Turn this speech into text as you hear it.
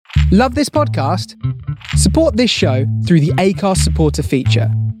Love this podcast? Support this show through the Acast supporter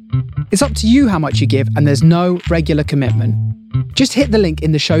feature. It's up to you how much you give, and there's no regular commitment. Just hit the link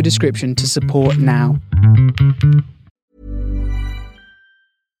in the show description to support now.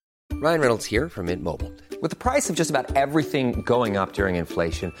 Ryan Reynolds here from Mint Mobile. With the price of just about everything going up during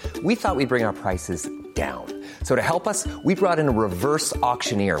inflation, we thought we'd bring our prices down. So to help us, we brought in a reverse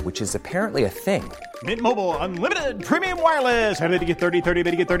auctioneer, which is apparently a thing. Mint Mobile Unlimited Premium Wireless. How to get 30, 30,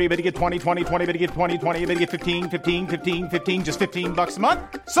 bit to get 30, bit to get 20, 20, 20, bit to get 20, 20, bit to get 15, 15, 15, 15, just $15 a month?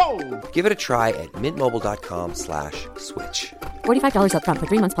 Sold! Give it a try at mintmobile.com/switch. $45 up front for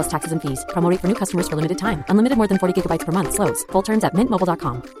 3 months plus taxes and fees. Promo rate for new customers for limited time. Unlimited more than 40 gigabytes per month. Slows full terms at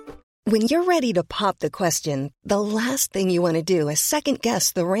mintmobile.com. When you're ready to pop the question, the last thing you want to do is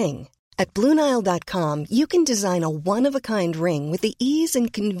second-guess the ring. At BlueNile.com, you can design a one-of-a-kind ring with the ease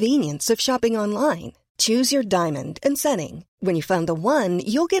and convenience of shopping online. Choose your diamond and setting. When you find the one,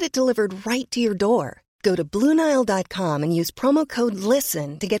 you'll get it delivered right to your door. Go to BlueNile.com and use promo code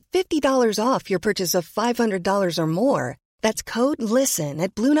LISTEN to get $50 off your purchase of $500 or more. That's code LISTEN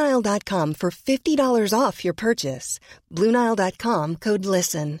at BlueNile.com for $50 off your purchase. BlueNile.com, code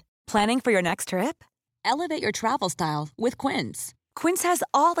LISTEN. Planning for your next trip? Elevate your travel style with Quince. Quince has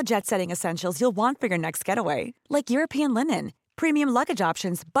all the jet-setting essentials you'll want for your next getaway, like European linen, premium luggage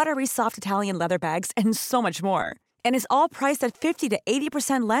options, buttery soft Italian leather bags, and so much more. And is all priced at 50 to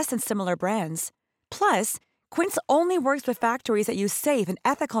 80% less than similar brands. Plus, Quince only works with factories that use safe and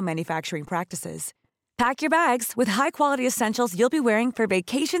ethical manufacturing practices. Pack your bags with high-quality essentials you'll be wearing for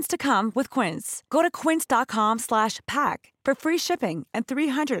vacations to come with Quince. Go to quince.com/pack for free shipping and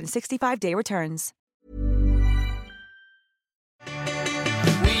 365-day returns.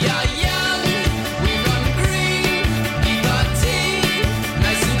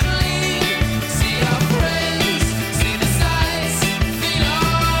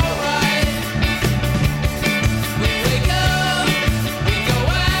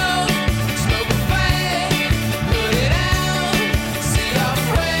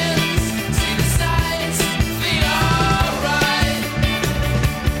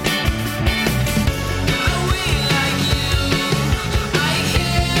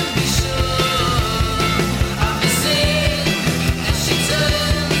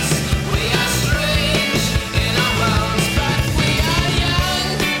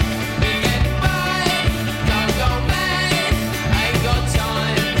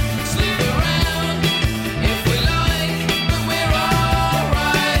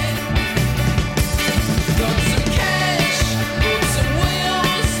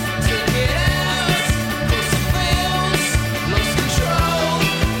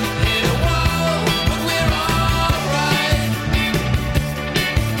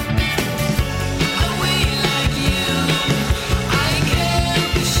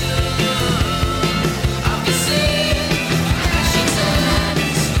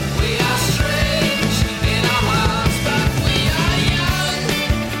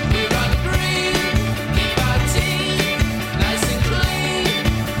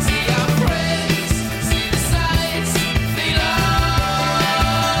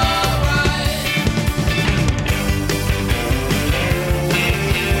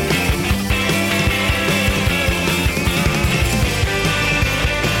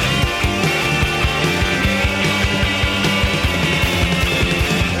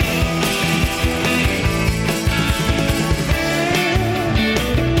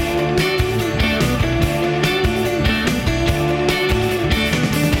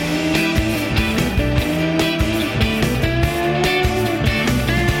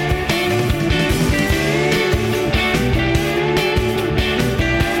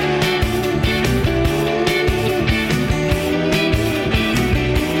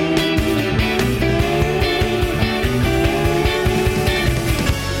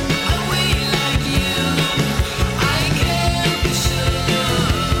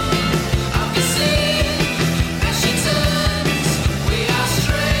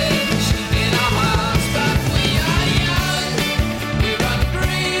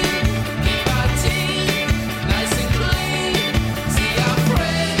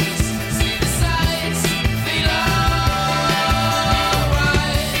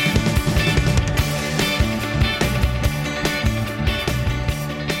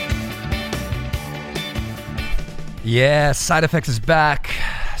 Yeah, Side Effects is back.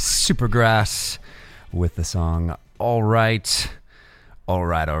 Supergrass with the song All Right. All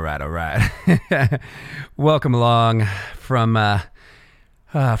right. Welcome along from the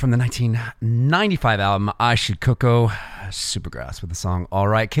 1995 album I Should Coco. Supergrass with the song All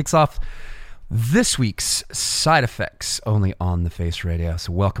Right. Kicks off This week's Side Effects, only on The Face Radio.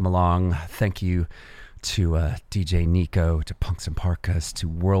 So welcome along. Thank you to DJ Nico, to Punks and Parkas, to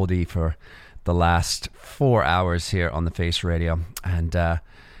Worldy for the last 4 hours here on The Face Radio. And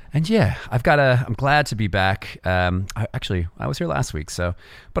yeah, I'm glad to be back. I was here last week,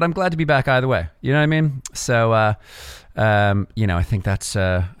 but I'm glad to be back either way. You know what I mean? So, I think that's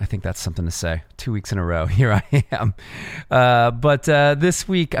something to say. 2 weeks in a row, here I am. But this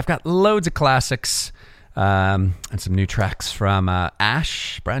week I've got loads of classics, and some new tracks from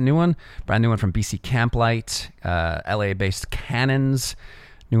Ash, brand new one from BC Camplight, LA-based Cannons,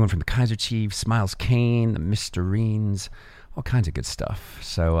 new one from the Kaiser Chiefs, Miles Kane, the Mysterines, all kinds of good stuff.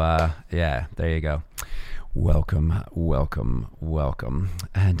 So, yeah, there you go. Welcome.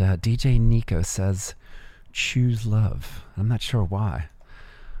 And DJ Nico says, choose love. I'm not sure why,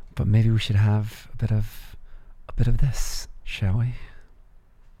 but maybe we should have a bit of this, shall we?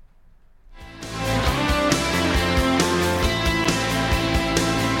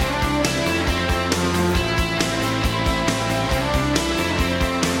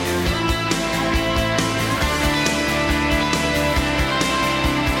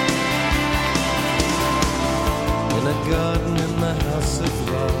 In a garden in the house of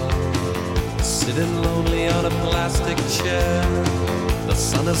love, sitting lonely on a plastic chair. The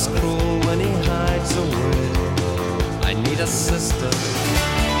sun is cruel when he hides away. I need a sister,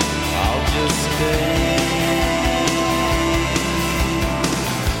 I'll just stay.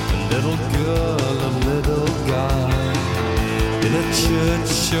 A little girl, a little guy, in a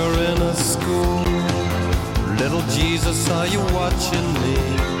church or in a school. Little Jesus, are you watching me?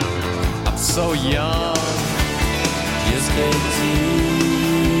 I'm so young, just 18.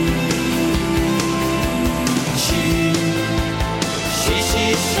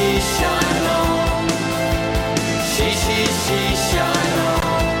 She, shine on. She, shine on.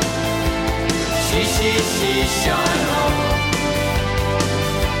 She, shine on.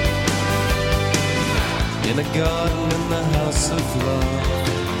 In a garden in the house of love,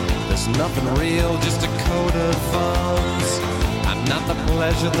 there's nothing real, just a coat of arms. I'm not the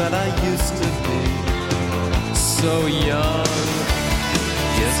pleasure that I used to be. So young,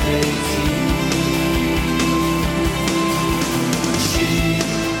 just 18.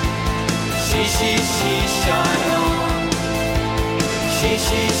 She, shine on. She,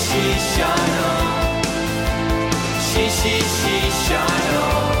 shine on. She, shine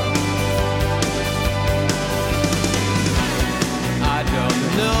on. I don't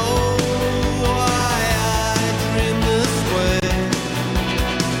know why I dream this way.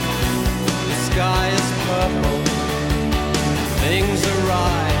 The sky is purple, things are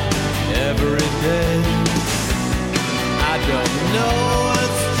right every day. I don't know,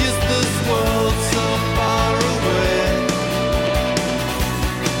 it's just this world so far away.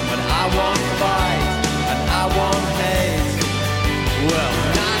 But I won't fight and I won't hate. Well,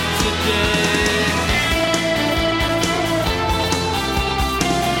 not today.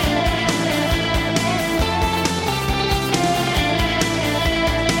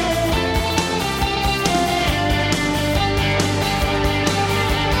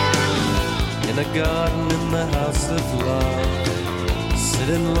 In a garden in the house of love,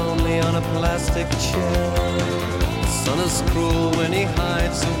 sitting lonely on a plastic chair. The sun is cruel when he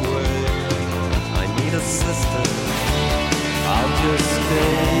hides away. I need a sister, I'll just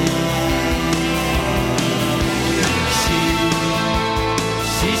stay. She,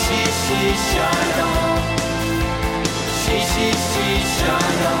 shine on. She,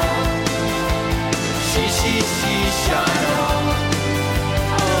 shine on. She, shine on.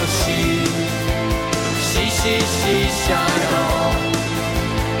 Oh, she, shine on.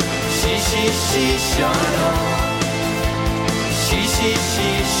 She, shine on. She,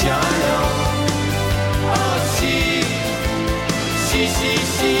 shine on. Oh, she,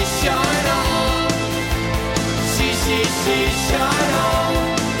 shine on. She, shine on.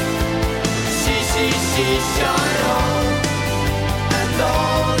 She, shine on. And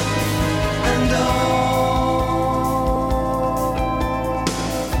on and on.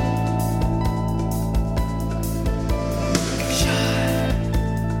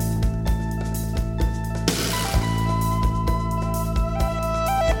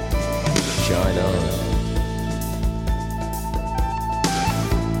 Shine on.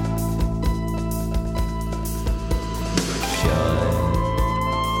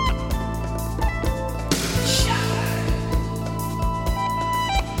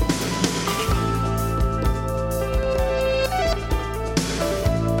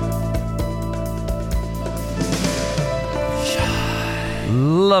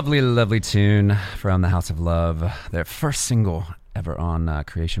 Lovely, lovely tune from the House of Love. Their first single ever on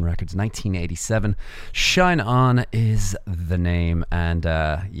Creation Records, 1987. Shine On is the name, and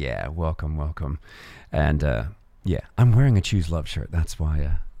welcome. And I'm wearing a Choose Love shirt. That's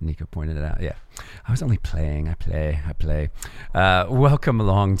why Nico pointed it out. Yeah, I was only playing. I play. Welcome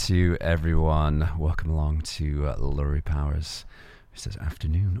along to everyone. Welcome along to Laurie Powers. It says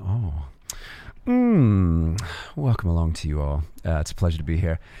afternoon. Welcome along to you all. It's a pleasure to be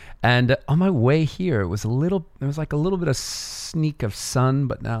here. And on my way here, there was like a little bit of sneak of sun,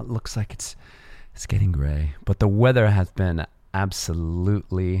 but now it looks like it's getting gray. But the weather has been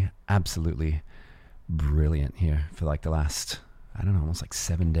absolutely brilliant here for like the last, I don't know, almost like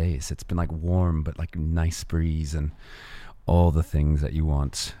 7 days. It's been like warm, but like nice breeze and all the things that you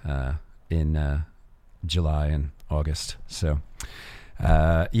want in July and August. So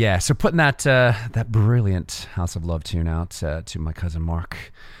so putting that brilliant House of Love tune out to my cousin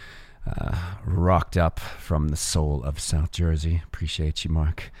Mark, rocked up from the soul of South Jersey. Appreciate you,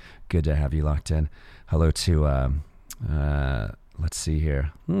 Mark. Good to have you locked in. Hello to let's see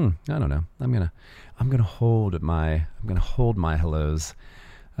here. I don't know. I'm gonna hold my hellos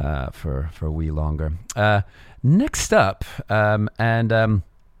for a wee longer. Next up, I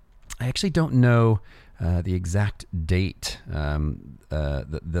actually don't know the exact date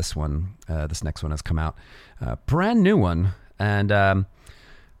this next one has come out. Brand new one, and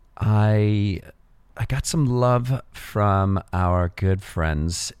I got some love from our good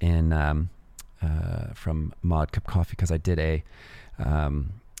friends in from Mod Cup Coffee, because I did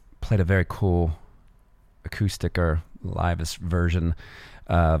played a very cool acoustic or live version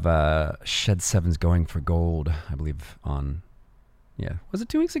of Shed 7's Going for Gold, I believe on... Yeah, was it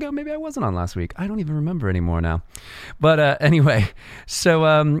 2 weeks ago? Maybe I wasn't on last week. I don't even remember anymore now. But anyway,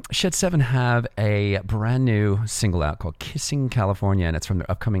 so Shed 7 have a brand new single out called Kissing California, and it's from their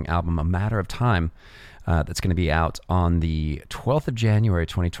upcoming album, A Matter of Time, that's going to be out on the 12th of January,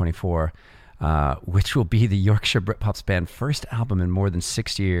 2024, which will be the Yorkshire Britpop's band first album in more than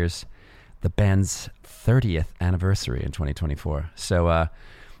 6 years, the band's 30th anniversary in 2024. So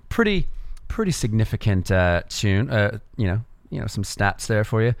pretty significant tune, some stats there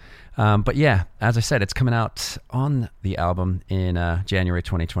for you. But yeah, as I said, it's coming out on the album in January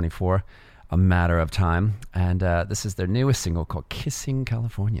 2024, A Matter of Time. And this is their newest single called Kissing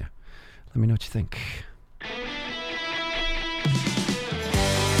California. Let me know what you think.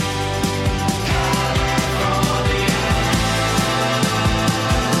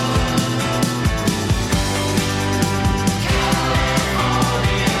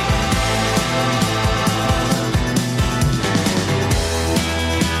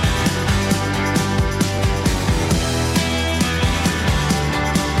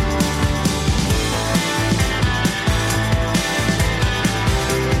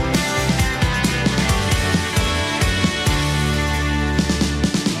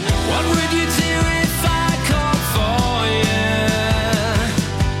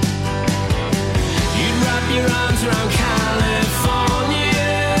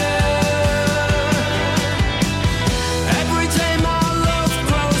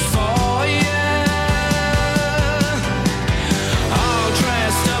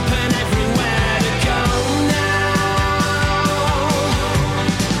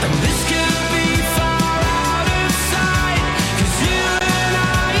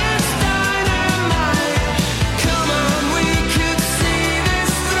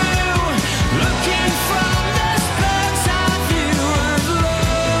 Looking from the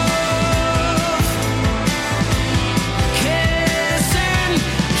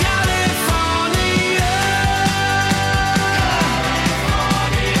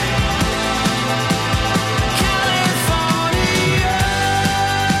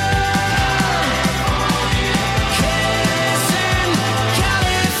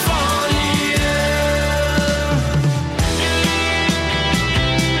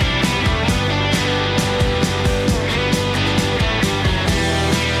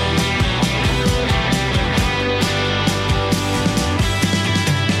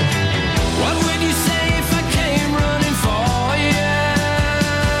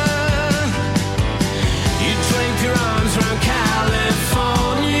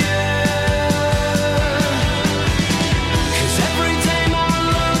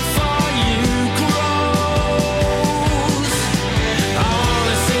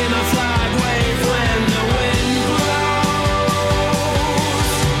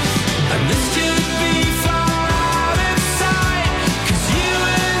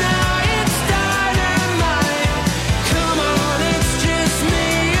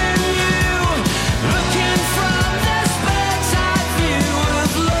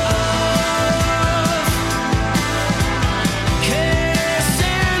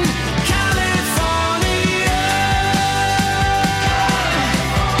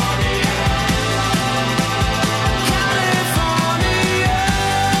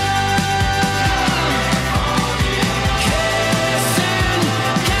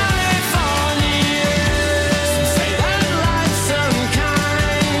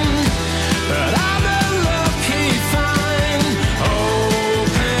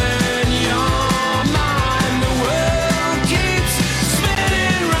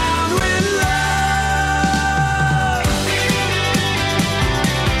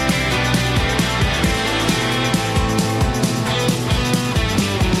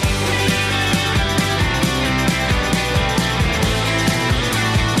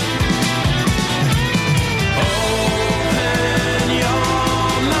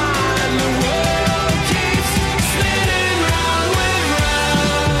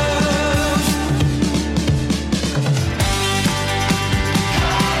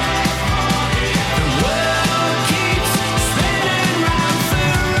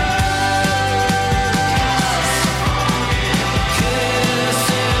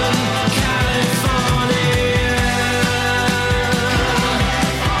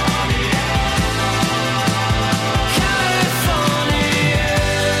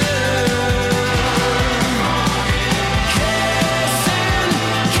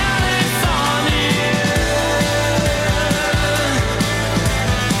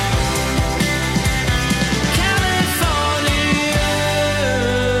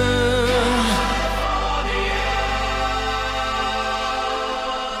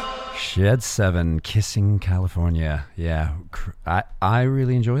Shed 7, Kissing California. Yeah, I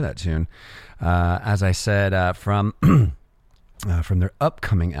really enjoy that tune. As I said, from their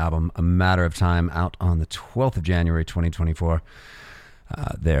upcoming album, A Matter of Time, out on the 12th of January, 2024.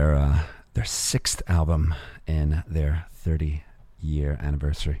 Their sixth album in their 30-year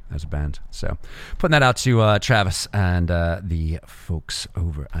anniversary as a band. So putting that out to Travis and the folks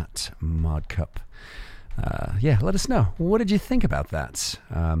over at Mod Cup. Let us know. What did you think about that?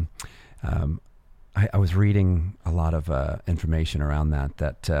 I was reading a lot of information around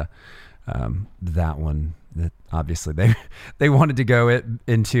that one, that obviously they wanted to go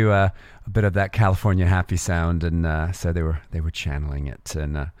into a bit of that California happy sound, and so they were channeling it,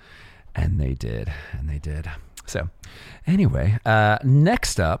 and they did. So anyway,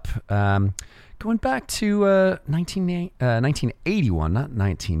 next up, going back to 1981, not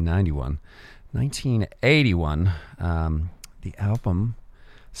 1991. 1981, the album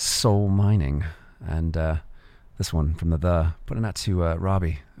Soul Mining, and this one from the putting out to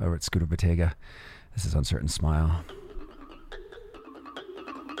Robbie over at Scooter Bottega. This is Uncertain Smile.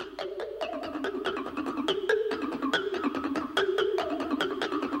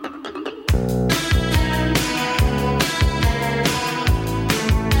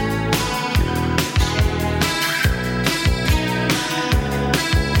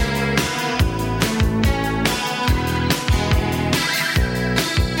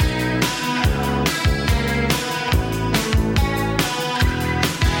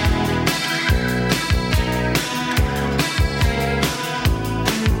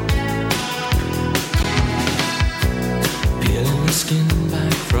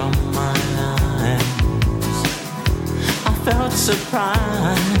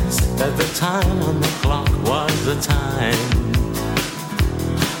 Surprised that the time on the clock was the time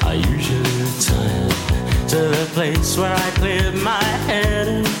I usually return to the place where I cleared my head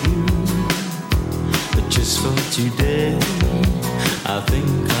of you. But just for today, I think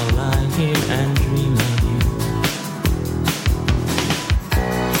I'll lie here and dream of you.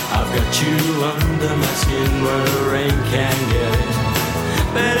 I've got you under my skin where the rain can't get in.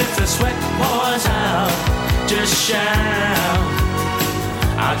 But if the sweat pours out, just shout.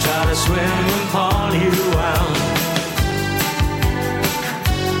 I'll try to swim and pull you out.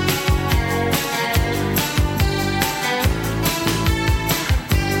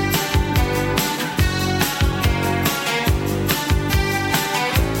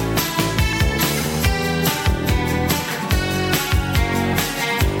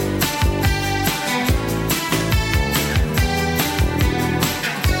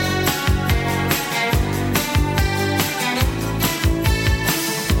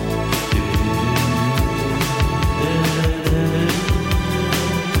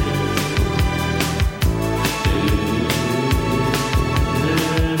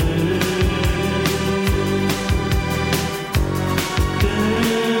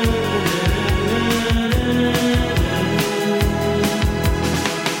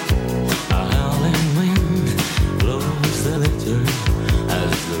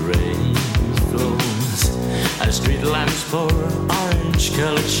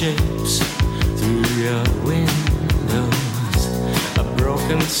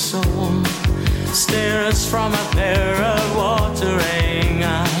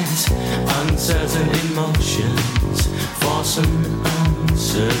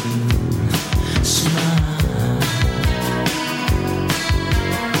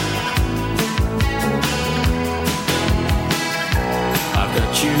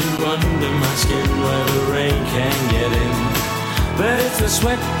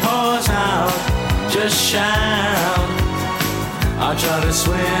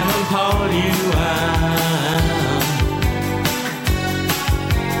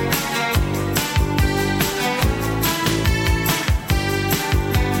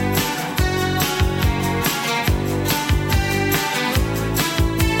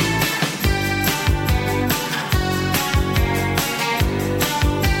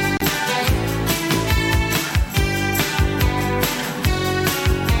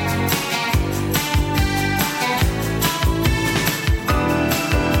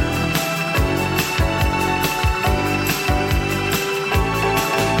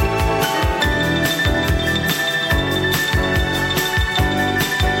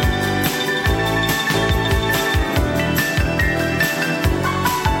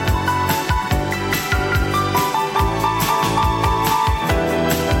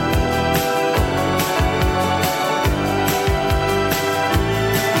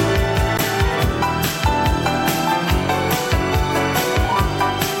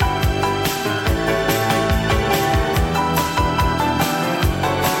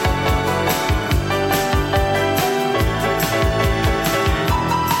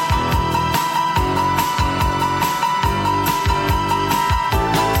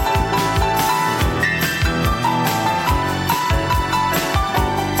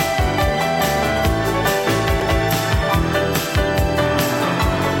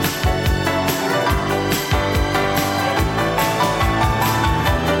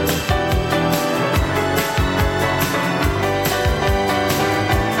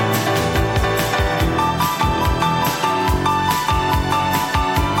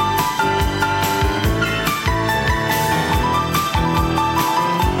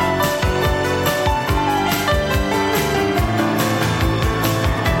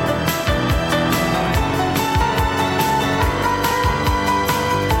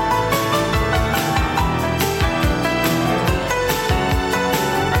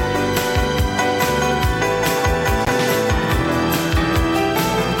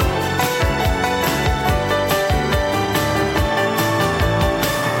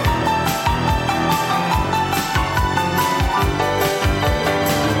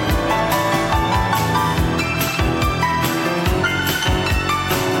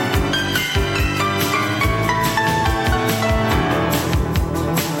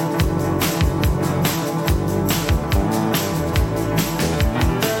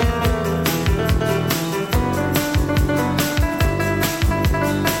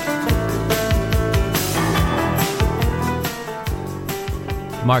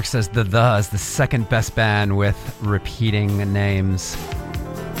 Mark says The is the second best band with repeating names.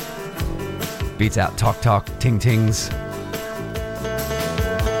 Beats out Talk Talk, Ting Tings.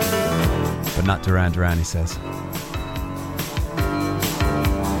 But not Duran Duran, he says.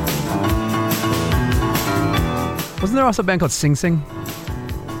 Wasn't there also a band called Sing Sing?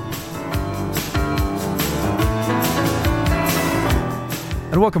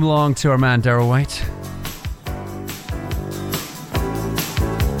 And welcome along to our man Darryl White.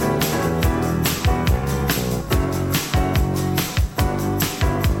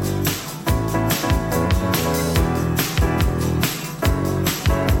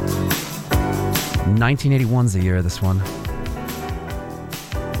 $1981's the year of this one.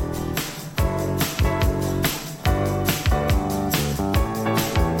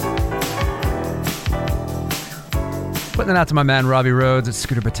 Putting it out to my man Robbie Rhodes at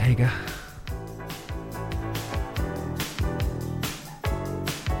Scooter Bottega.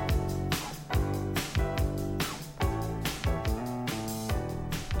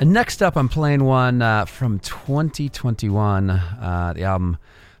 And next up, I'm playing one from 2021, the album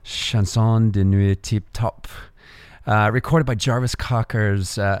Chanson de Nuit Tip Top, recorded by Jarvis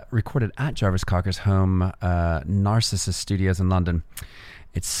Cocker's, recorded at Jarvis Cocker's home, Narcissus Studios in London.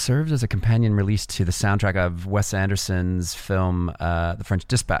 It served as a companion release to the soundtrack of Wes Anderson's film, The French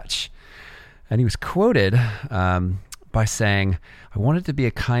Dispatch. And he was quoted by saying, "I wanted it to be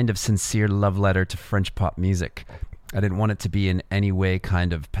a kind of sincere love letter to French pop music. I didn't want it to be in any way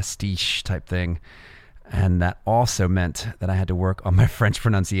kind of pastiche type thing. And that also meant that I had to work on my French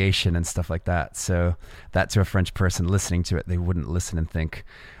pronunciation and stuff like that. So that to a French person listening to it, they wouldn't listen and think,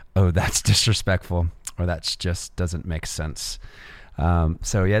 oh, that's disrespectful, or that just doesn't make sense."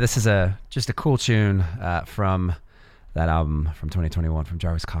 So yeah, this is just a cool tune from that album from 2021 from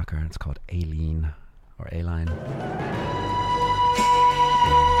Jarvis Cocker, and it's called Aileen or A-Line.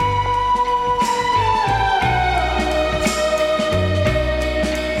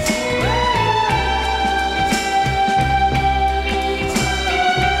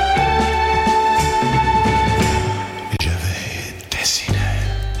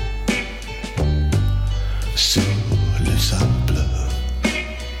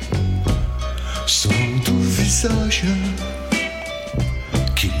 Son doux visage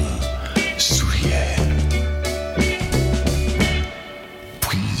qui me souriait.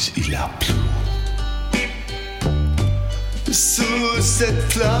 Puis il a plu sous cette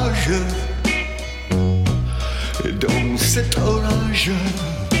plage, dans cet orage,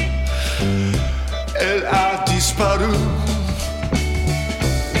 elle a disparu.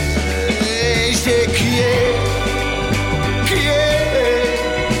 Et j'ai crié,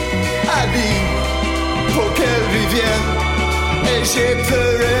 Ali, pour qu'elle revienne. Et j'ai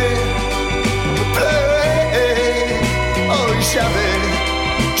pleuré, oh j'avais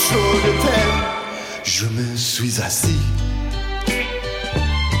trop de peine. Je me suis assis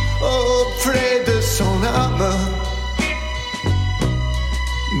auprès de son âme,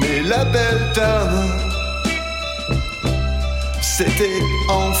 mais la belle dame s'était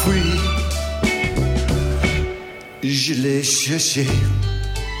enfuie. Je l'ai cherché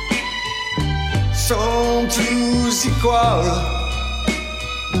sans tous y croire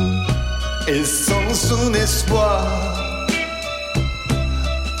et sans son espoir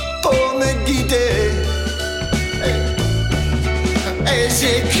pour me guider. Et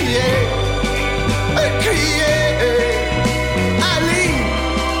j'ai crié, Ali,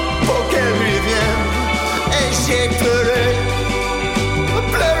 pour qu'elle revienne. Et j'ai pleuré,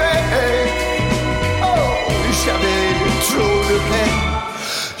 oh, j'avais trop de peine.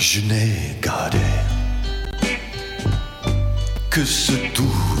 Je n'ai gardé que ce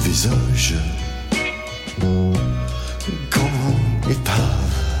doux visage comme une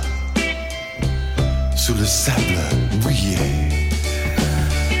épave sous le sable mouillé.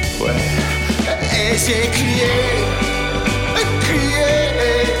 Ouais. Et j'ai crié,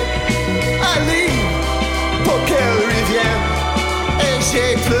 Ali, pour qu'elle revienne. Et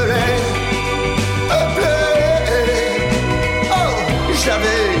j'ai pleuré, oh,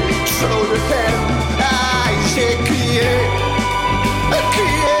 j'avais trop de peine. Ah, j'ai crié,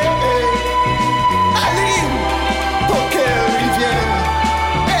 Ali, pour qu'elle revienne.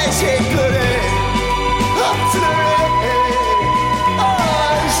 Et j'ai pleuré, oh,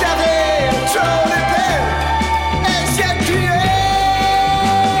 j'avais trop de peine. Et j'ai crié,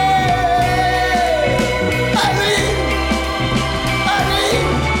 Ali,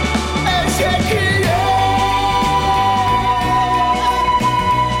 et j'ai crié,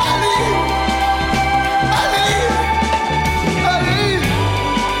 Ali.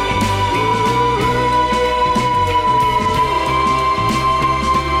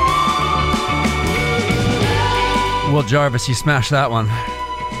 Will Jarvis, you smashed that one.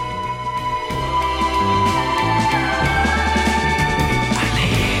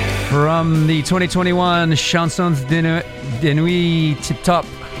 From the 2021 Chansons de Nuit Tip Top.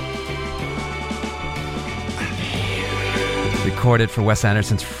 Recorded for Wes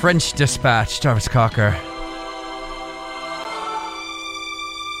Anderson's French Dispatch, Jarvis Cocker.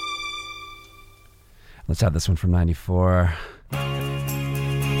 Let's have this one from 94.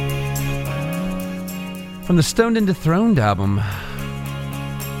 From the Stoned and Dethroned album.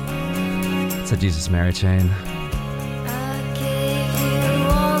 It's a Jesus Mary Chain.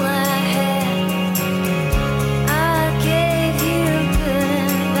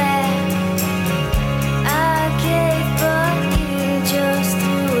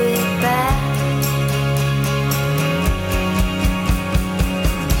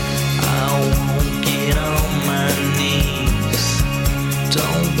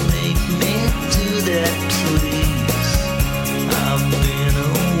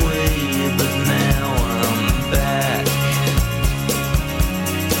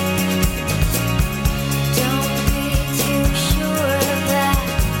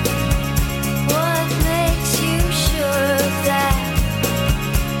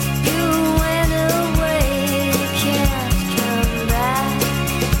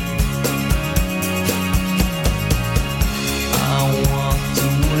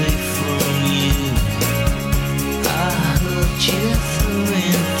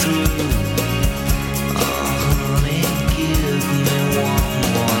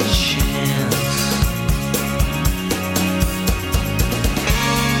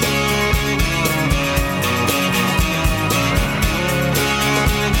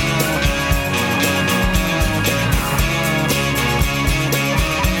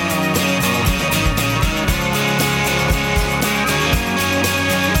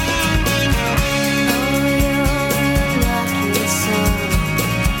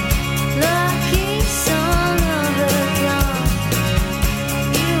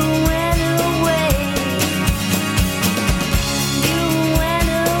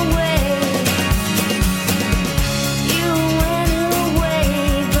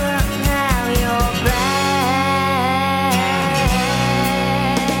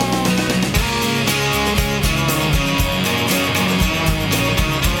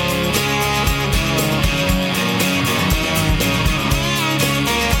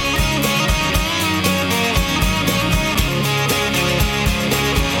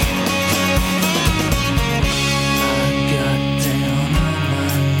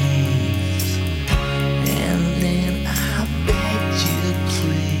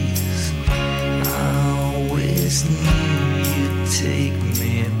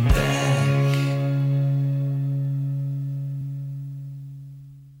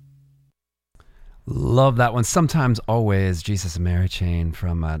 Love that one. Sometimes Always, Jesus and Mary Chain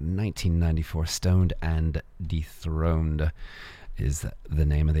from 1994. Stoned and Dethroned is the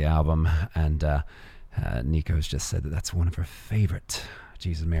name of the album. And Nico's just said that that's one of her favorite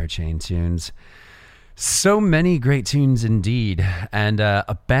Jesus and Mary Chain tunes. So many great tunes indeed. And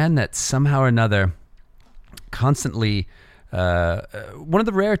a band that somehow or another constantly, one of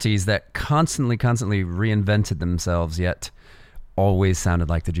the rarities that constantly reinvented themselves, yet always sounded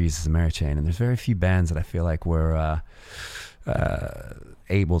like the Jesus and Mary Chain. And there's very few bands that I feel like were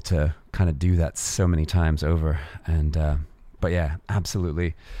able to kind of do that so many times over. And but yeah,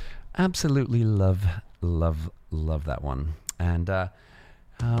 absolutely love that one. And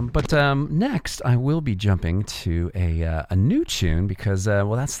but next I will be jumping to a new tune because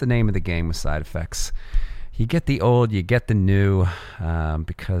well, that's the name of the game with Side Effects. You get the old, you get the new,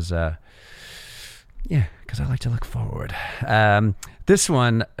 because I like to look forward. This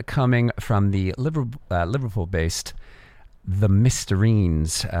one coming from the Liverpool-based The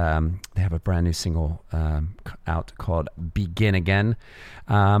Mysterines. They have a brand new single out called Begin Again.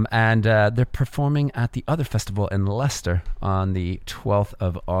 And they're performing at the Other Festival in Leicester on the 12th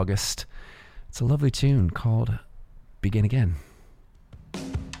of August. It's a lovely tune called Begin Again.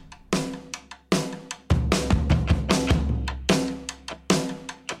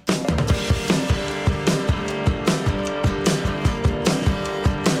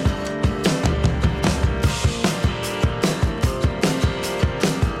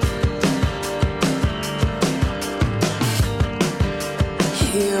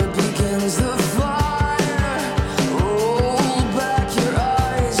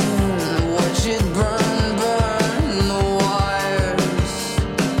 Burn the wire.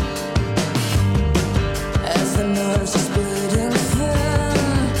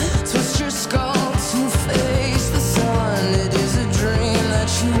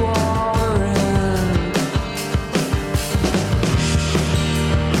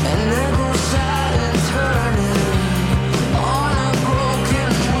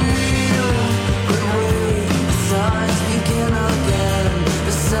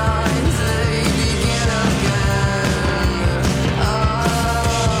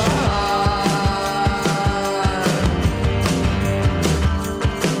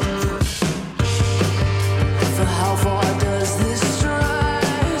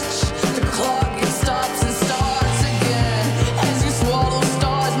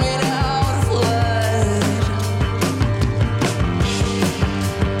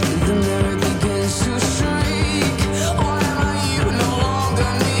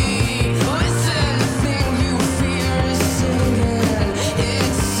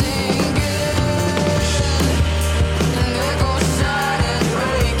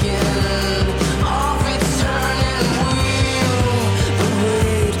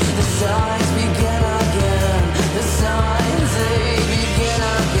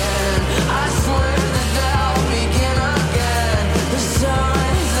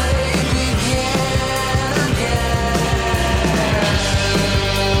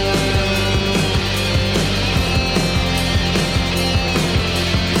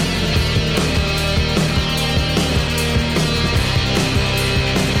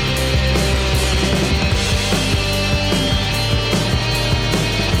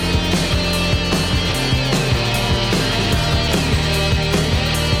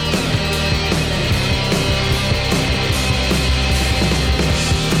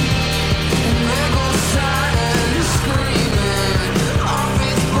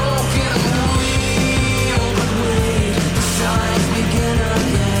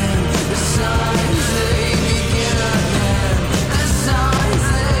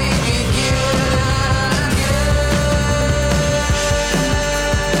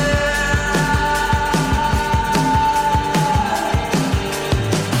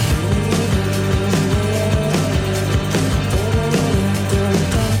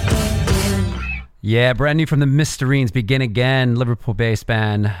 Yeah, brand new from the Mysterines, Begin Again, Liverpool-based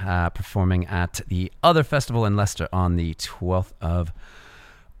band, performing at the Other Festival in Leicester on the 12th of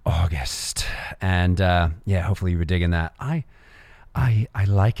August. And yeah, hopefully you were digging that. I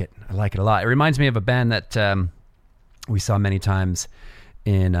like it. I like it a lot. It reminds me of a band that we saw many times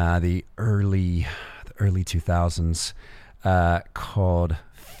in the early 2000s called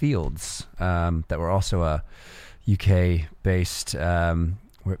Fields, that were also a UK-based,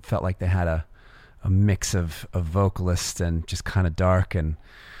 where it felt like they had a mix of vocalists and just kind of dark, and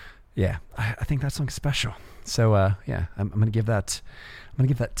yeah, I think that song's special. So yeah, I'm gonna give that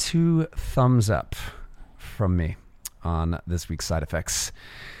 2 thumbs up from me on this week's Side Effects.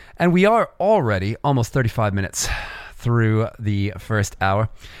 And we are already almost 35 minutes through the first hour.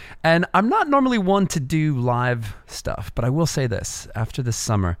 And I'm not normally one to do live stuff, but I will say this. After this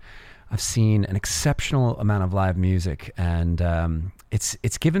summer, I've seen an exceptional amount of live music, and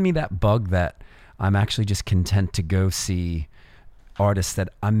it's given me that bug that I'm actually just content to go see artists that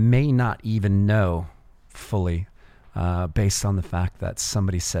I may not even know fully, based on the fact that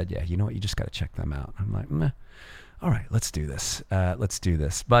somebody said, yeah, you know what, you just got to check them out. I'm like, meh. All right, let's do this.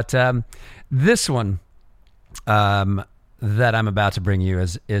 But this one that I'm about to bring you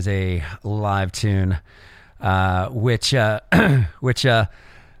is a live tune, which Liam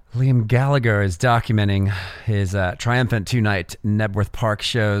Gallagher is documenting his triumphant 2-night Nebworth Park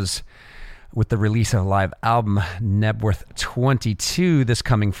shows with the release of a live album, Nebworth 22, this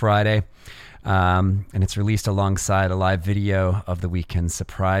coming Friday. And it's released alongside a live video of the weekend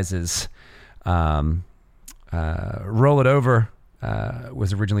surprises. Roll It Over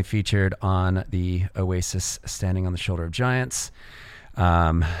was originally featured on the Oasis Standing on the Shoulder of Giants.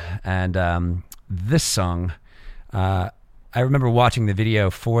 And this song, I remember watching the video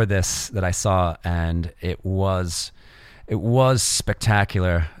for this that I saw, and it was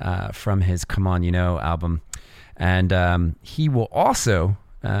spectacular, from his Come On You Know album. And he will also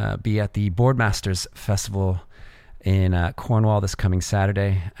be at the Boardmasters Festival in Cornwall this coming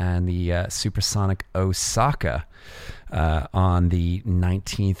Saturday, and the Supersonic Osaka on the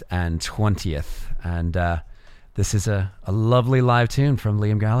 19th and 20th. And this is a lovely live tune from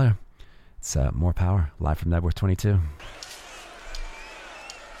Liam Gallagher. It's More Power, live from Nebworth 22.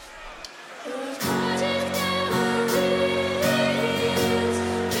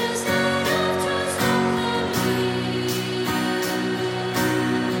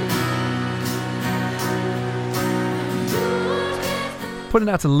 Putting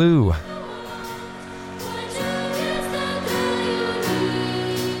it out to Lou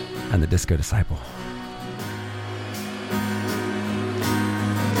and the Disco Disciple.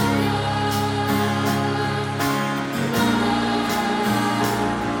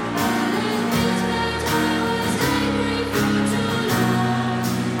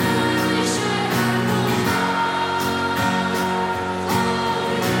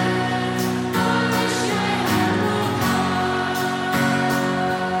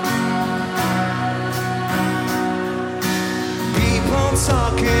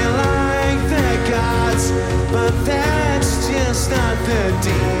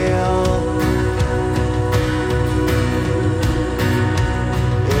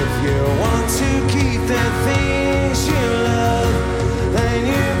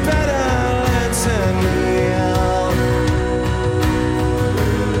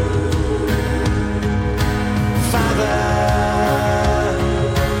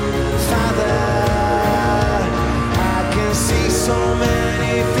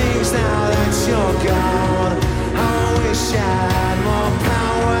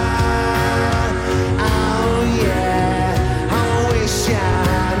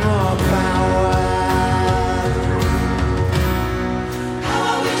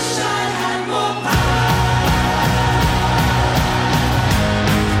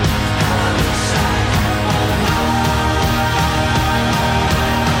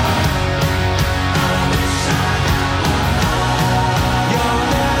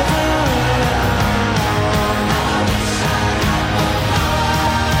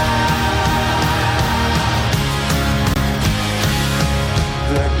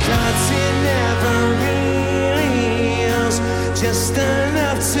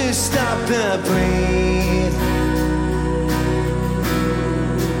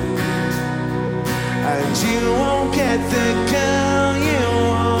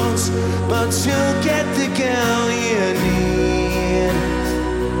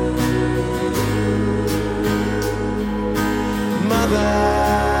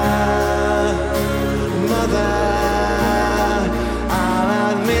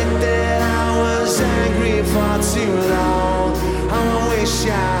 Too long, I wish I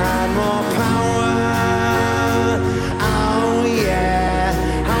had more power.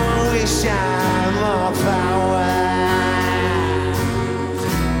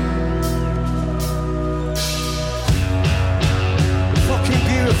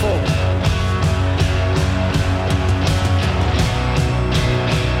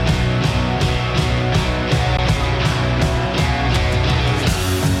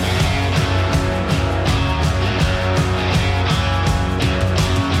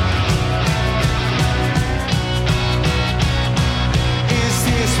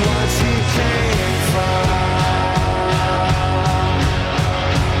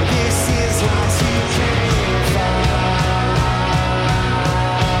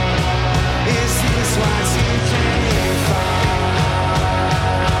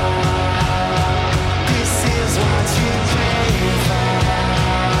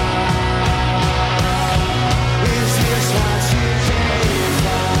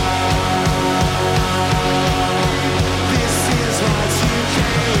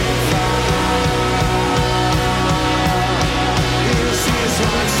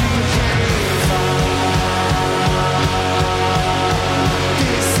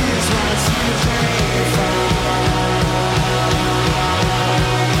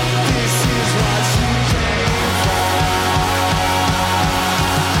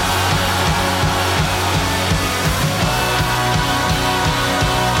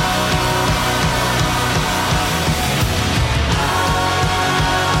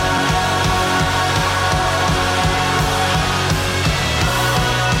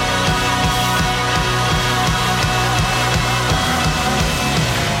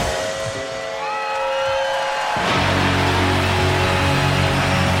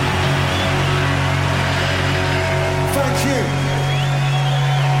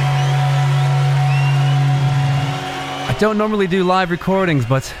 Don't normally do live recordings,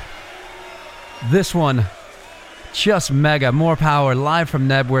 but this one, just mega. More power, live from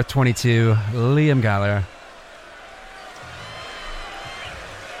Nebworth 22, Liam Gallagher.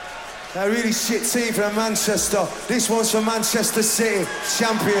 A really shit team from Manchester. This one's for Manchester City,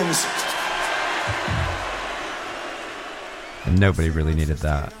 champions. Nobody really needed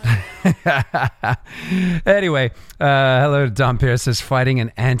that. Anyway, hello to Don Pierce. Says fighting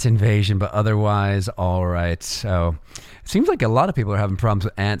an ant invasion, but otherwise all right. So it seems like a lot of people are having problems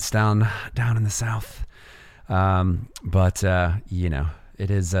with ants down in the south. But you know, it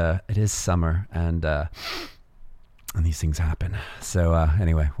is summer, and these things happen. So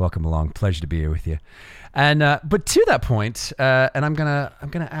anyway, welcome along. Pleasure to be here with you. And but to that point, and I'm gonna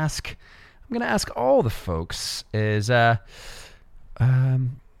ask all the folks is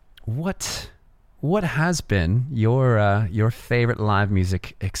what has been your favorite live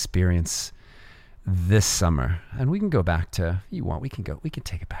music experience this summer? And we can go back to, if you want, we can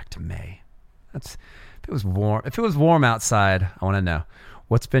take it back to May. If it was warm outside, I want to know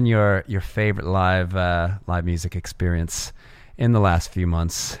what's been your favorite live music experience in the last few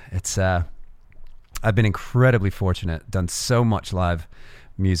months. It's I've been incredibly fortunate, done so much live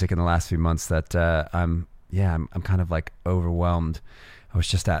music in the last few months that I'm kind of like overwhelmed. I was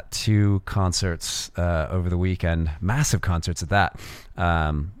just at 2 concerts over the weekend, massive concerts at that,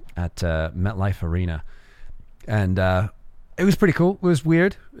 at MetLife Arena, and it was pretty cool. It was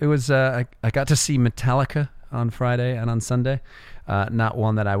weird. It was I got to see Metallica on Friday and on Sunday, not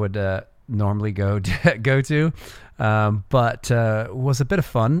one that I would normally go to, but was a bit of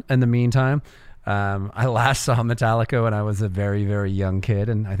fun in the meantime. I last saw Metallica when I was a very, very young kid,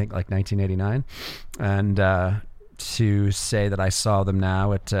 and I think like 1989. And to say that I saw them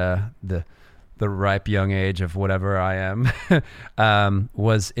now at the ripe young age of whatever I am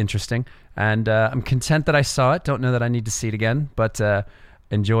was interesting. And I'm content that I saw it. Don't know that I need to see it again, but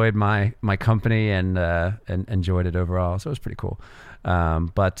enjoyed my company and enjoyed it overall. So it was pretty cool.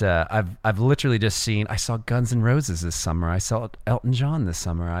 But I've literally just I saw Guns N' Roses this summer. I saw Elton John this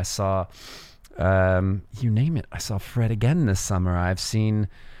summer. I saw you name it. I saw Fred again this summer. I've seen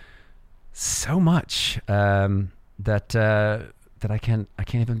so much that I can't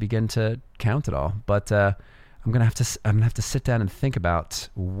even begin to count it all. But I'm gonna have to sit down and think about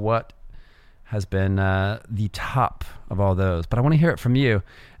what has been the top of all those. But I want to hear it from you.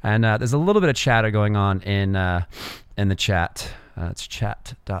 And there's a little bit of chatter going on in the chat. It's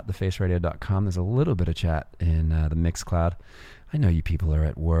chat.thefaceradio.com. There's a little bit of chat in the Mixcloud. I know you people are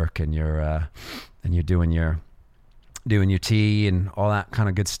at work and you're doing your tea and all that kind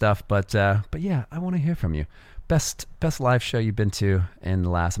of good stuff. But yeah, I want to hear from you. Best live show you've been to in the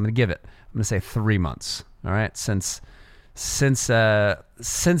last, I'm going to say 3 months. All right. Since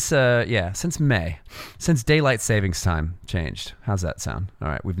May, since daylight savings time changed. How's that sound? All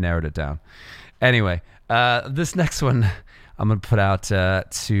right. We've narrowed it down. Anyway, this next one I'm going to put out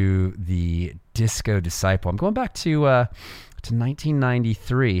to the Disco Disciple. I'm going back to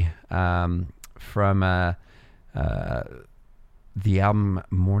 1993 from the album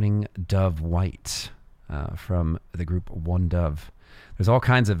Morning Dove White from the group One Dove. There's all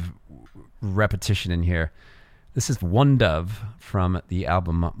kinds of repetition in here. This is One Dove from the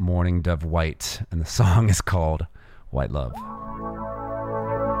album Morning Dove White, and the song is called White Love. A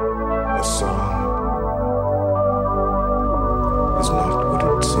song is not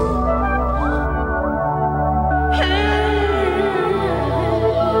what it seems.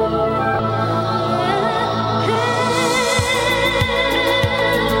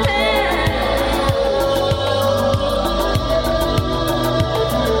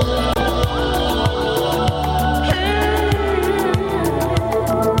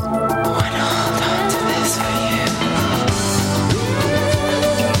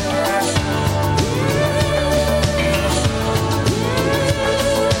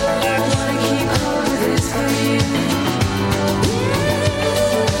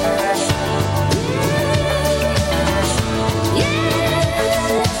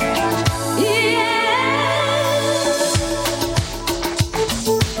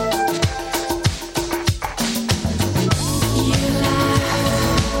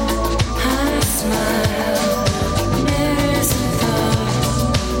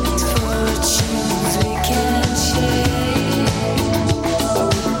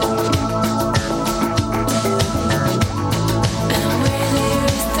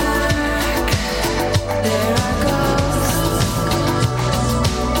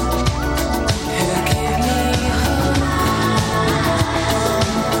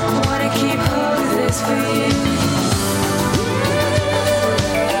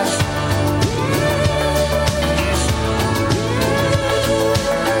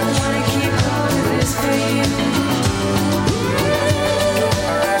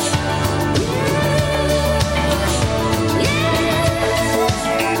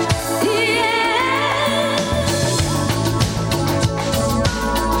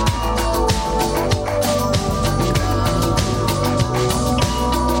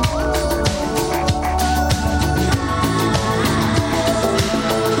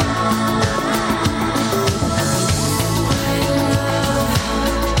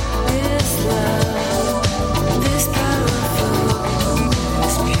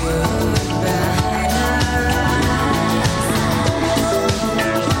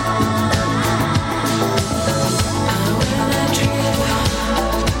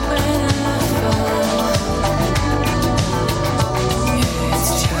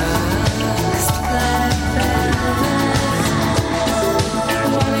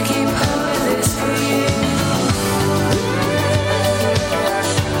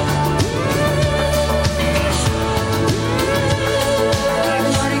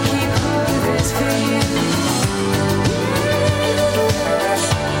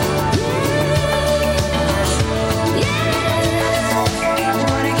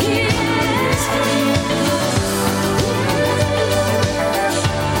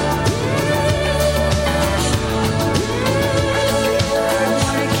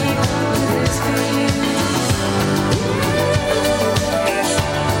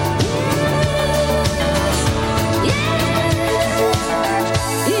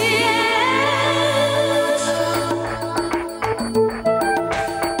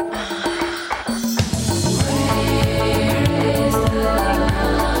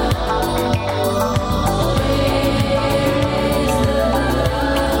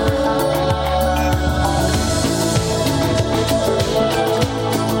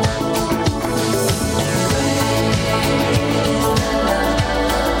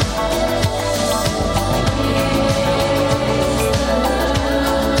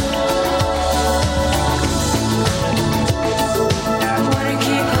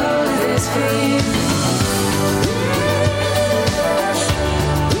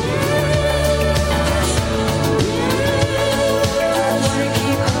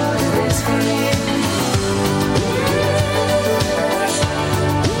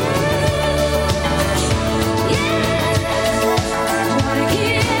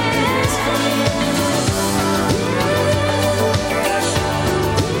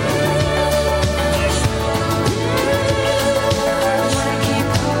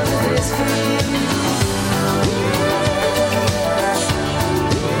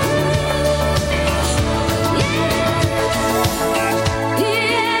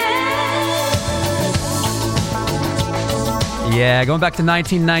 Yeah, going back to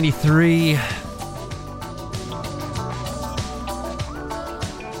 1993.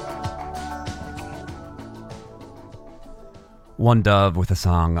 One Dove with the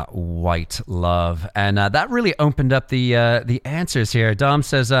song White Love. And that really opened up the answers here. Dom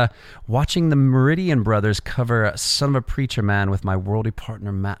says, watching the Meridian Brothers cover Son of a Preacher Man with my worldie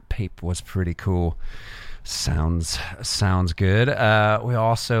partner Matt Pape was pretty cool. Sounds good. We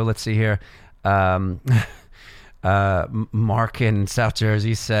also, let's see here. Mark in South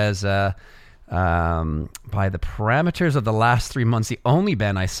Jersey says, by the parameters of the last 3 months, the only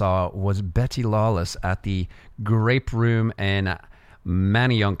band I saw was Betty Lawless at the Grape Room in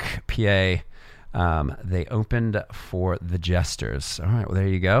Manayunk, PA. They opened for the Jesters. All right, well, there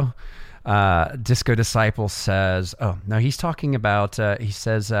you go. Disco Disciple says, oh, no, he's talking about, he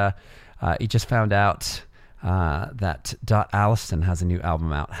says he just found out that Dot Alliston has a new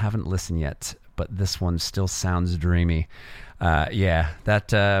album out. Haven't listened yet, but this one still sounds dreamy. Yeah,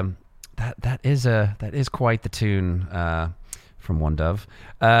 that is quite the tune from One Dove.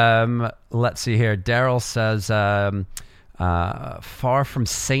 Let's see here. Daryl says, Far From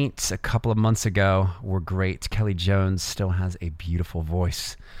Saints a couple of months ago were great. Kelly Jones still has a beautiful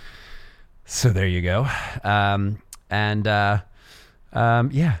voice. So there you go. Yeah, and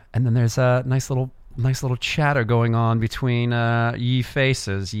then there's a nice little chatter going on between ye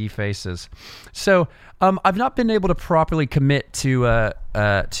faces. So I've not been able to properly commit to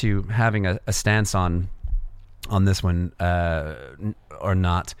having a stance on this one or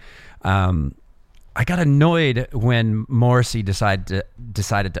not. I got annoyed when Morrissey decided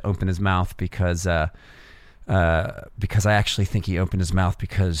to open his mouth because I actually think he opened his mouth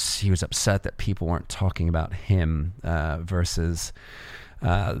because he was upset that people weren't talking about him versus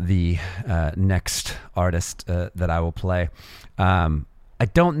the next artist that I will play. I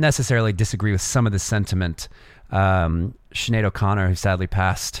don't necessarily disagree with some of the sentiment. Sinead O'Connor, who sadly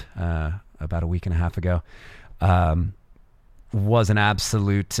passed about a week and a half ago, was an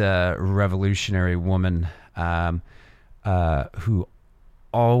absolute revolutionary woman who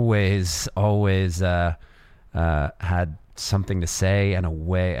always had something to say and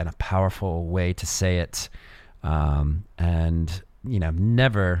a powerful way to say it, and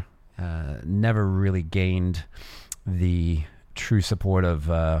never really gained the true support of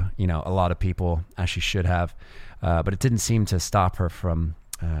a lot of people as she should have, but it didn't seem to stop her from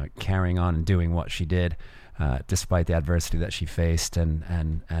carrying on and doing what she did, despite the adversity that she faced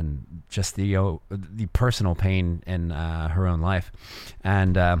and just the personal pain in her own life.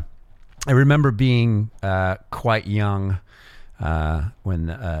 And I remember being quite young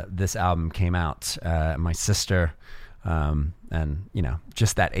when this album came out. My sister, and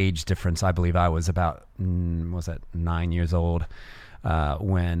just that age difference. I believe I was about 9 years old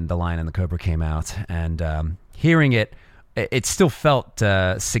when The Lion and the Cobra came out, and hearing it still felt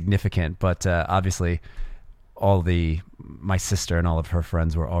significant. But obviously, my sister and all of her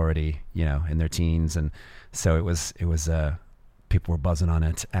friends were already in their teens, and so it was people were buzzing on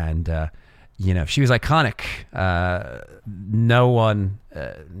it, and she was iconic. No one,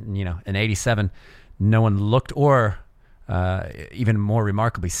 in '87, no one looked or even more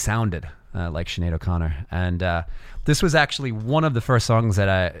remarkably sounded like Sinead O'Connor. And this was actually one of the first songs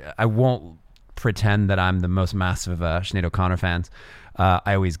that I won't pretend that I'm the most massive Sinead O'Connor fans.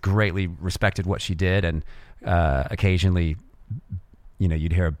 I always greatly respected what she did, and occasionally,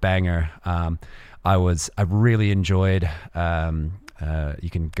 you'd hear a banger. I really enjoyed, you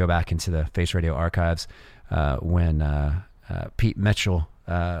can go back into the Face Radio archives when Pete Mitchell,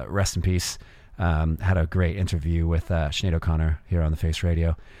 rest in peace, had a great interview with Sinead O'Connor here on the Face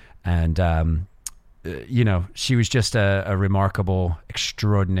Radio. And, she was just a remarkable,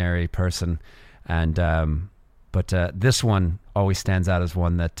 extraordinary person. And but this one always stands out as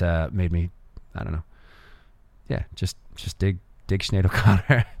one that made me, I don't know, yeah, just dig Sinead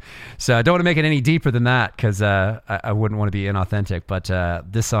O'Connor. So I don't want to make it any deeper than that because I wouldn't want to be inauthentic. But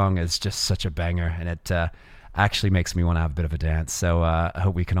this song is just such a banger, and it actually makes me want to have a bit of a dance. So I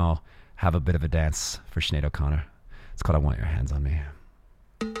hope we can all have a bit of a dance for Sinead O'Connor. It's called I Want Your Hands on Me.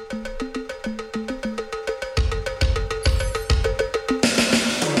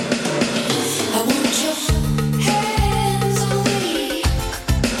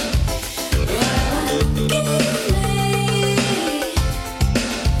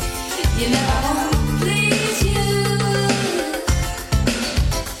 You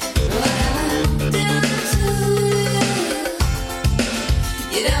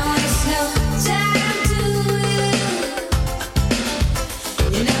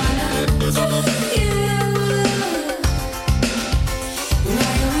know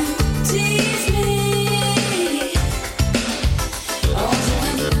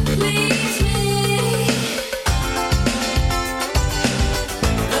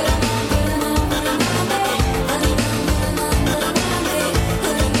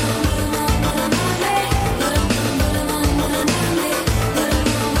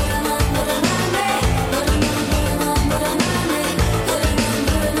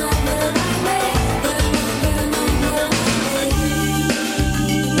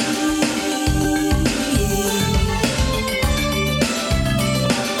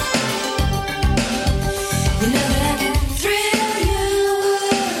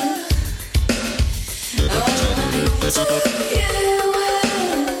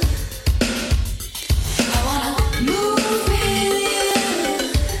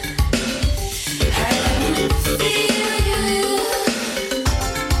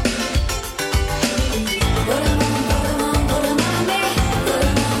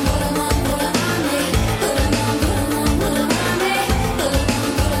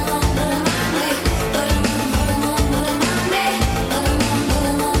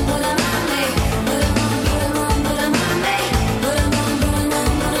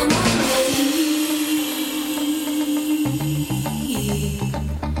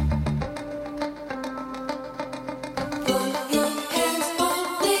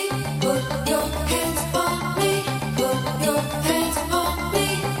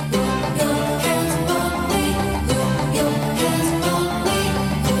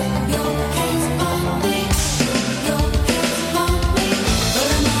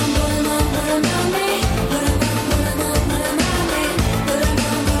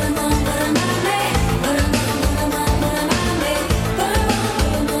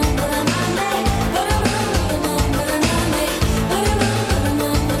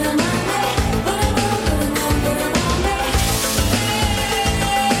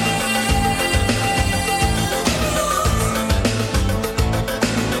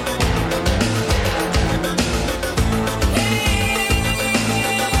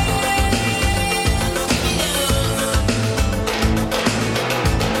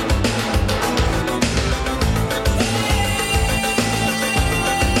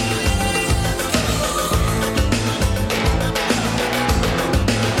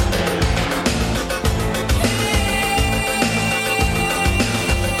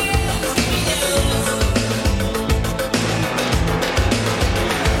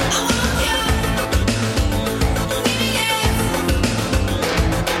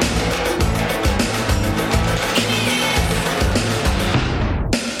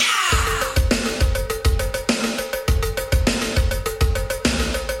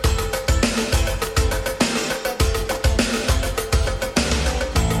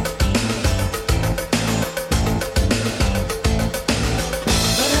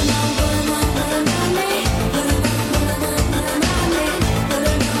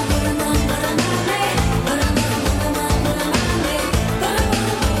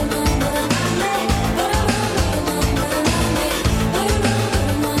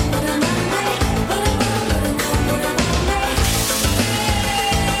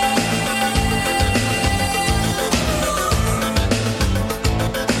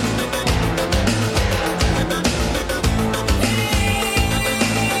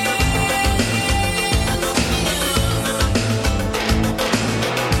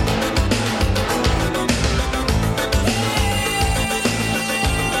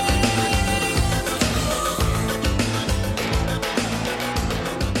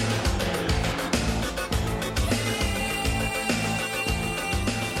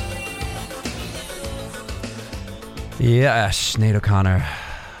Yeah, Sinead O'Connor,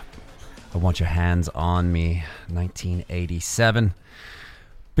 I Want Your Hands on Me, 1987.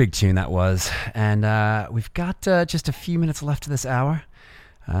 Big tune that was. And we've got just a few minutes left of this hour.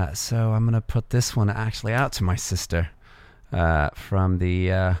 So I'm going to put this one actually out to my sister from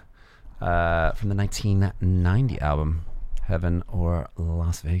the 1990 album, Heaven or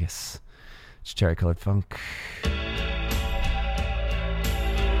Las Vegas. It's Cherry Colored Funk.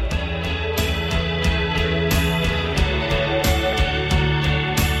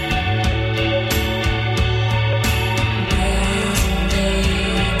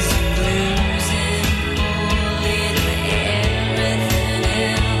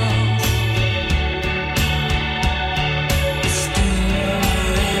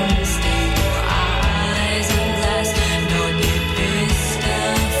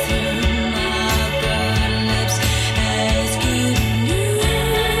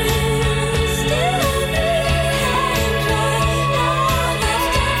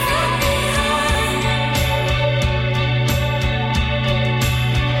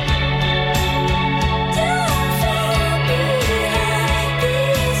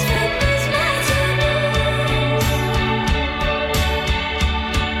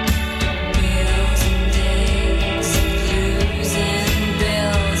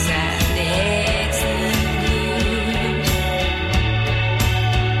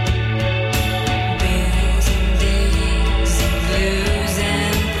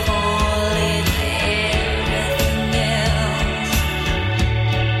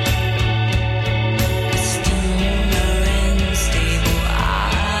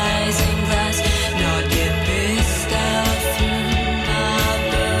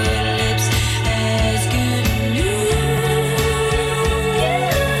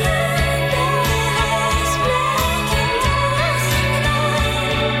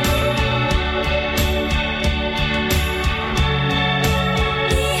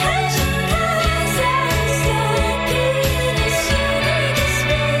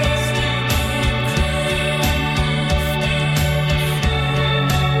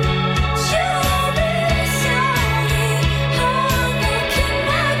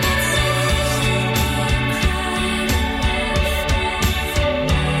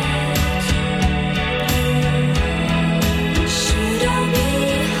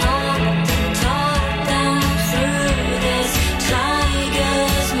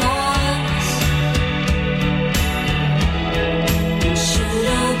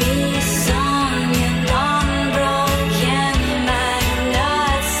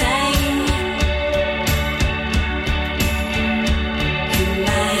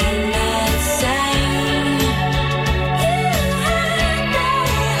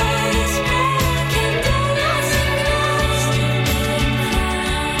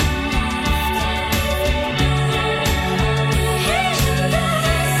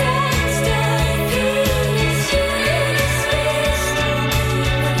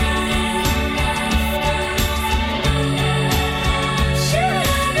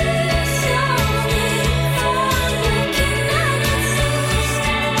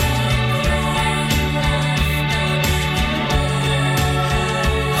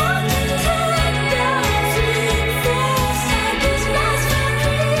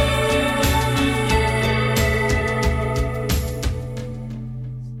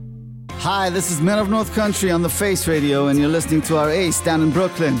 Hi, this is Men of North Country on the Face Radio, and you're listening to our ace down in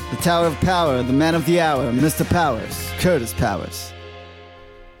Brooklyn, the Tower of Power, the man of the hour, Mr. Powers, Kurtis Powers.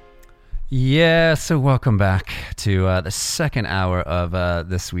 Yeah, so welcome back to the second hour of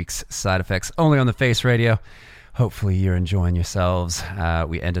this week's Side Effects, only on the Face Radio. Hopefully you're enjoying yourselves.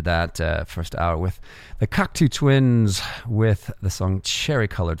 We ended that first hour with the Cocteau Twins with the song Cherry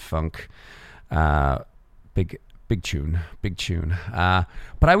Colored Funk. Big tune.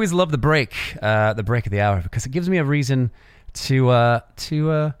 But I always love the break of the hour, because it gives me a reason to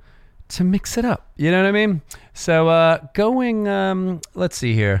mix it up. You know what I mean? So let's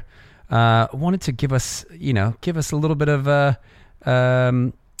see here. Wanted to give us a little bit of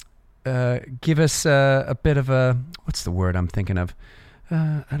give us a bit of a, what's the word I'm thinking of?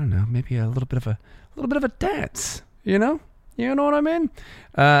 I don't know, maybe a little bit of a dance, you know? You know what I mean?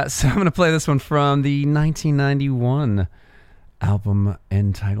 So I'm going to play this one from the 1991 album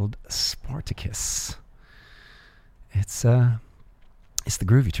entitled Spartacus. It's the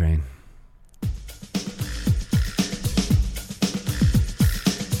Groovy Train.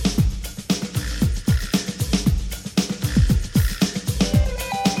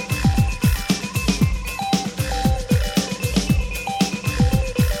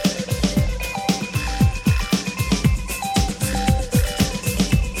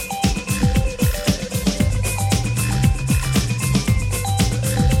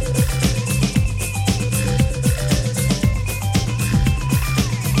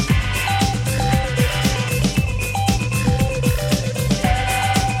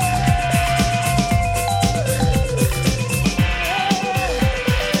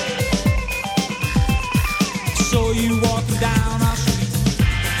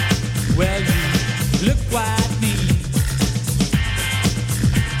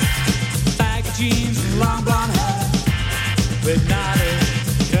 with not a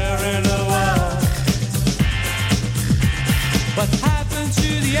care in the world. What happened to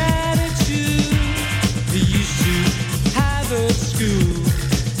the attitude we used to have at school?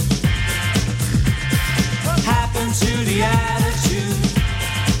 What happened to the attitude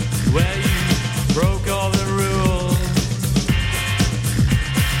where you broke all the rules?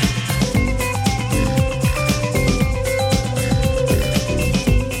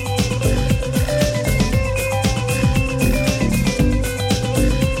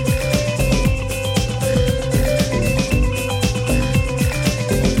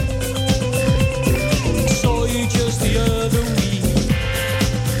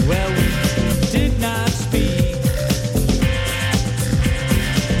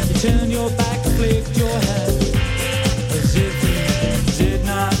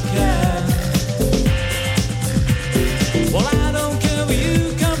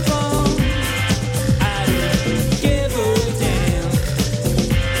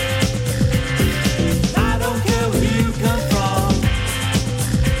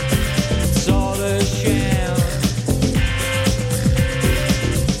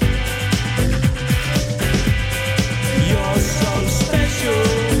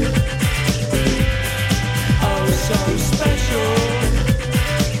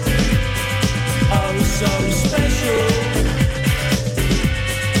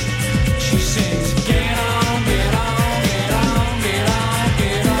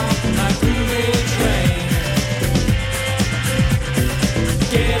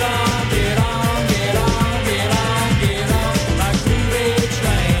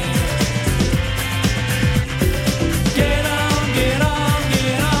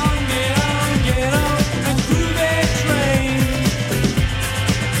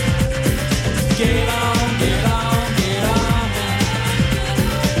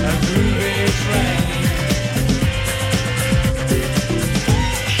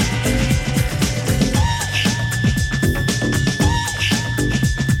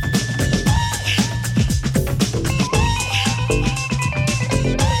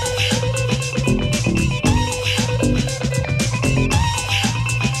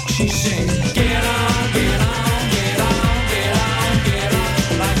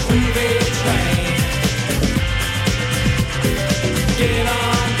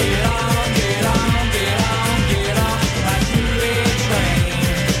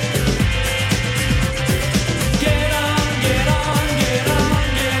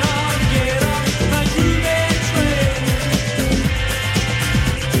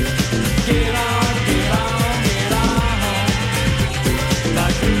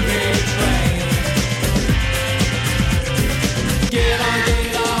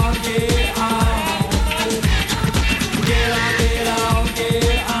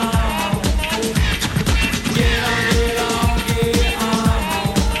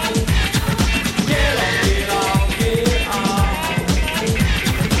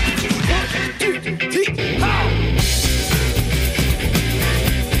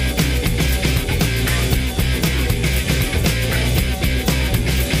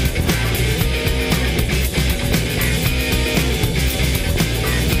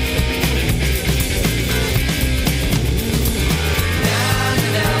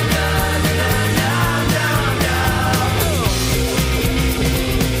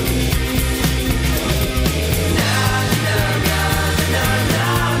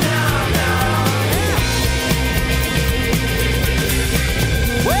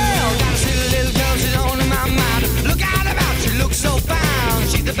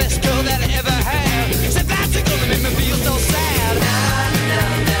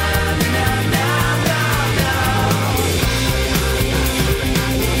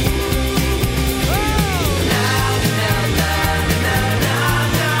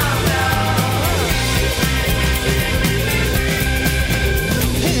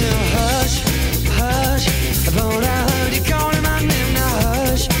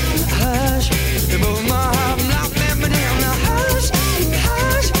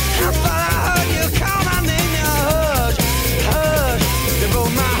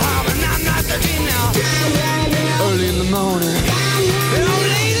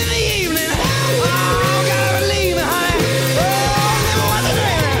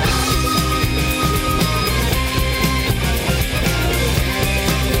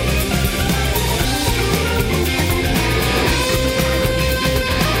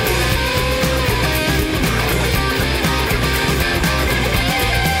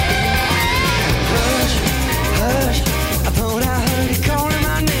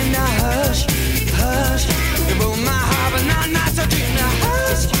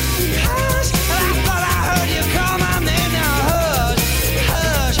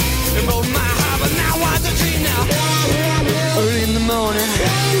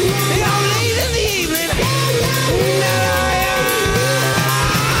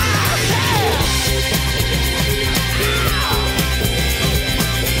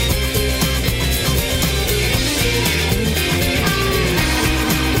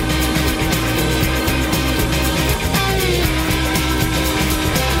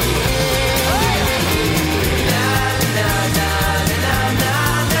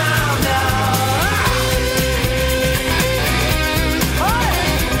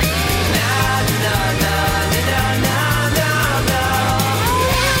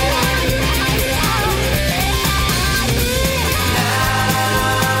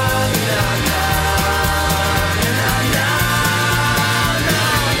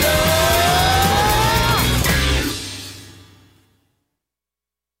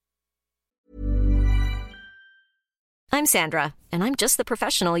 I'm Sandra, and I'm just the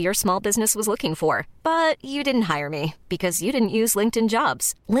professional your small business was looking for. But you didn't hire me because you didn't use LinkedIn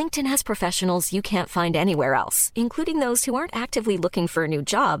Jobs. LinkedIn has professionals you can't find anywhere else, including those who aren't actively looking for a new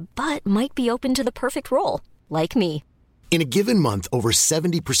job, but might be open to the perfect role, like me. In a given month, over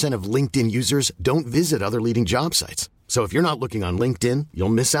 70% of LinkedIn users don't visit other leading job sites. So if you're not looking on LinkedIn, you'll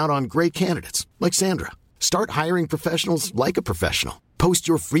miss out on great candidates like Sandra. Start hiring professionals like a professional. Post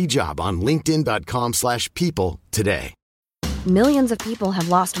your free job on linkedin.com/people today. Millions of people have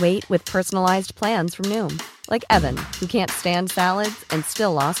lost weight with personalized plans from Noom. Like Evan, who can't stand salads and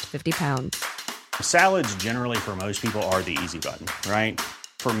still lost 50 pounds. Salads generally for most people are the easy button, right?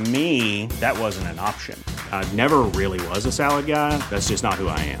 For me, that wasn't an option. I never really was a salad guy. That's just not who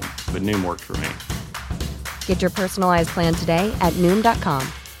I am. But Noom worked for me. Get your personalized plan today at Noom.com.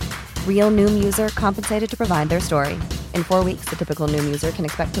 Real Noom user compensated to provide their story. In 4 weeks, the typical Noom user can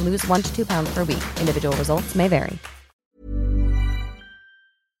expect to lose 1 to 2 pounds per week. Individual results may vary.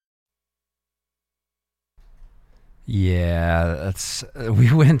 Yeah, that's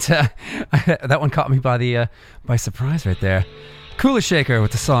we went. That one caught me by surprise right there. Kula Shaker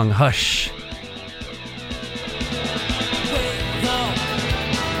with the song "Hush."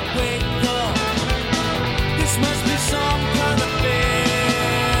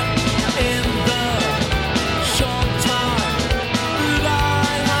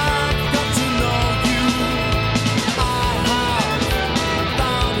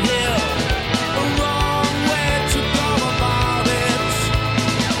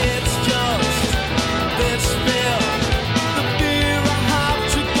 This fear, the fear I have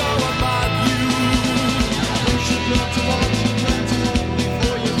to go about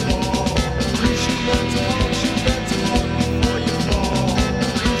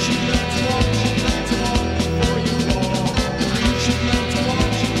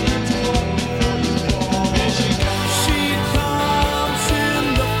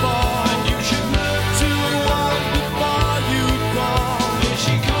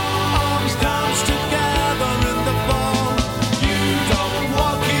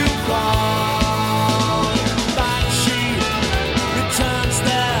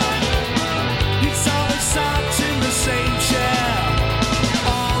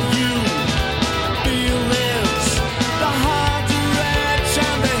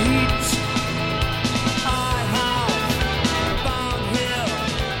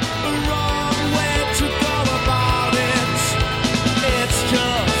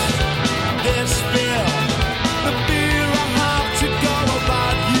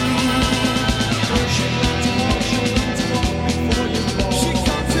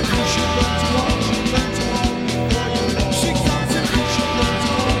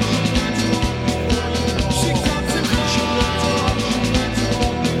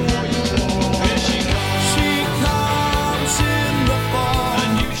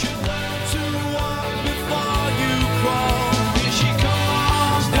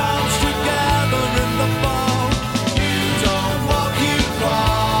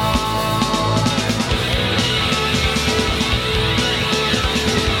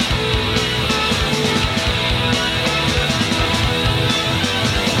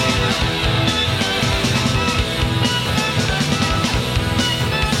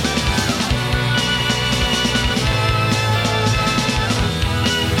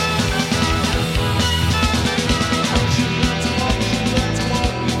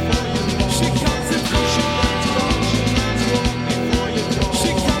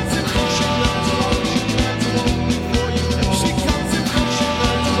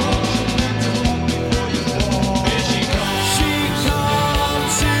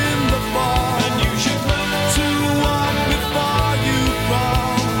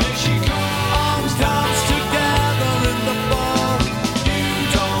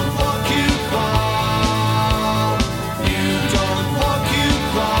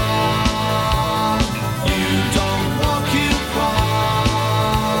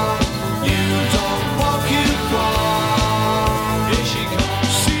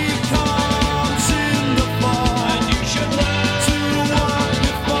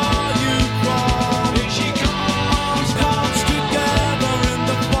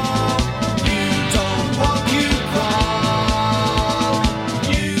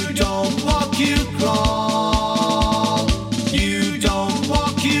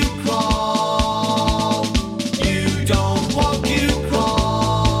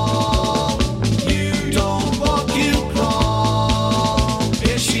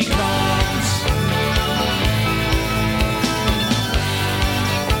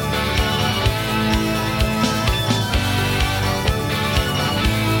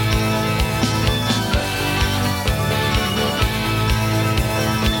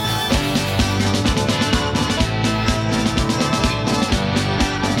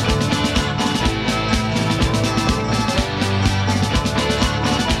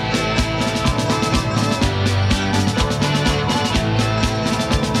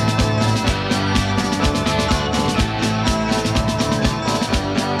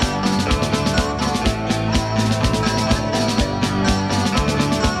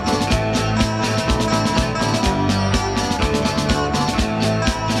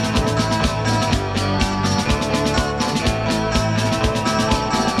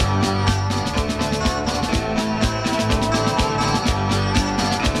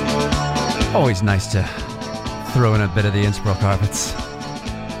Always nice to throw in a bit of the Innsbruck Carpets.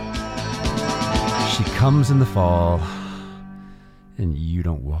 She comes in the fall, and you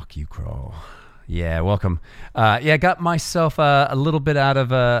don't walk, you crawl. Yeah, welcome. Got myself a little bit out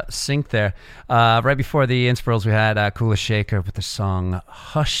of sync there. Right before the Innsbrucks, we had Kula Shaker with the song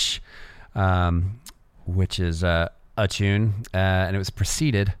Hush, which is a tune, and it was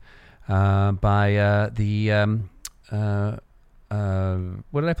preceded by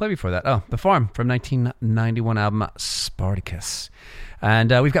what did I play before that? Oh, The Farm from 1991 album Spartacus. And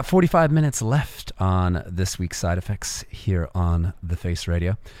we've got 45 minutes left on this week's Side Effects here on The Face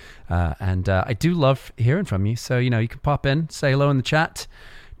Radio. And I do love hearing from you. So, you can pop in, say hello in the chat,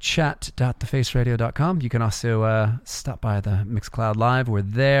 chat.thefaceradio.com. You can also stop by the Mixcloud Live. We're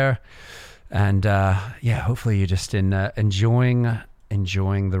there. And hopefully you're just enjoying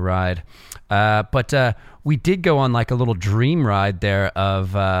the ride. But we did go on like a little dream ride there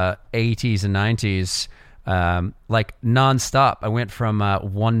of 80s and 90s, like nonstop. I went from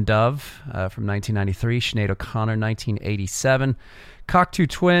One Dove from 1993, Sinead O'Connor 1987, Cocteau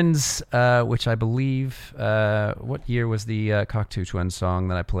Twins, which I believe, what year was the Cocteau Twins song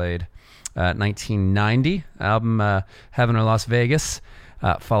that I played? 1990, album Heaven or Las Vegas,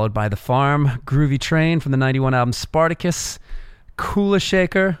 followed by The Farm, Groovy Train from the 91 album Spartacus, Kula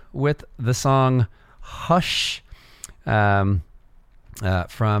Shaker with the song Hush from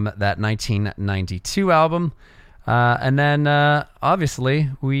that 1992 album. And then, obviously,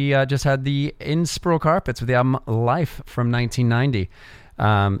 we just had the Innsbruck Carpets with the album Life from 1990.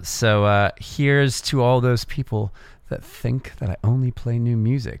 So here's to all those people that think that I only play new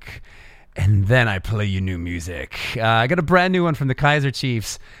music. And then I play you new music. I got a brand new one from the Kaiser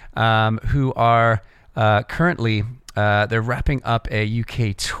Chiefs, who are currently... they're wrapping up a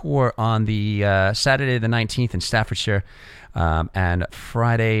UK tour on the Saturday the 19th in Staffordshire, and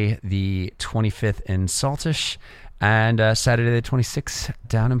Friday the 25th in Saltish, and Saturday the 26th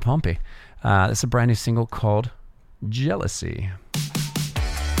down in Pompey. This is a brand new single called Jealousy.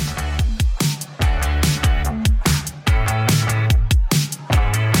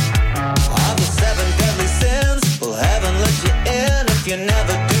 All the 7 deadly sins, will heaven let you in if you're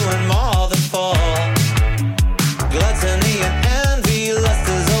never doing more than 4? Gluttony and envy, lust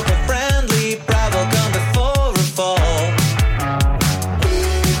is over-friendly, pride will come before a fall.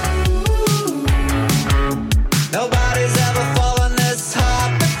 Nobody's ever fallen this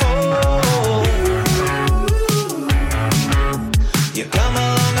hard before. You come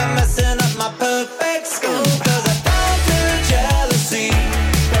along and messing up my perfect school, 'cause I don't do jealousy,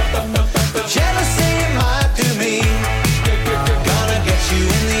 but jealousy might do me. Gonna get you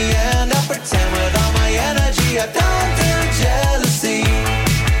in the end, I'll pretend with all my energy I don't do jealousy.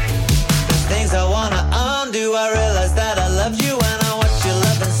 There's things I wanna undo. I realize that I loved you and I watch you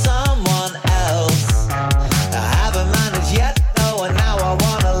loving someone else. I haven't managed yet, no, and now I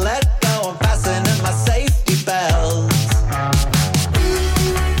wanna let go. I'm passing in my safety belts.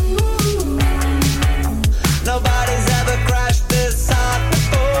 Nobody's ever crashed this hard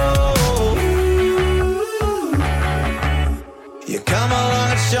before. You come along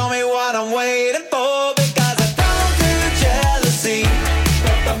and show me what I'm waiting for, because I don't do jealousy,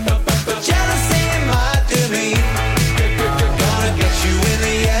 but jealousy might do me. Gonna get you in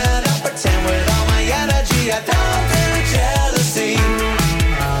the end, I'll pretend with all my energy I don't do jealousy.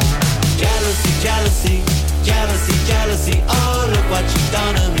 Jealousy, jealousy, jealousy, jealousy, oh look what you've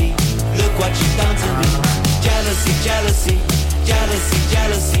done to me, look what you've done to me. Jealousy, jealousy, jealousy,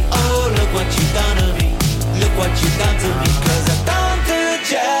 jealousy, oh look what you've done to me, look what you've done to me. 'Cause I don't do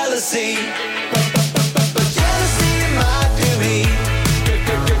jealousy, but jealousy might do me.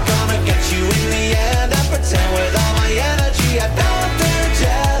 Gonna get you in the end, I pretend with all my energy I don't do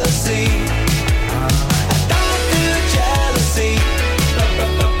jealousy. I don't do jealousy,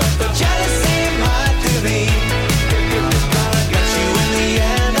 but jealousy might do me. Gonna get you in the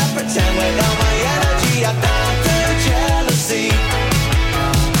end, I pretend with all my energy I don't do jealousy.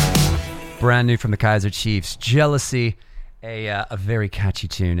 Brand new from the Kaiser Chiefs, Jealousy, a very catchy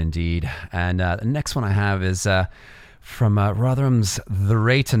tune indeed. And the next one I have is from Rotherham's The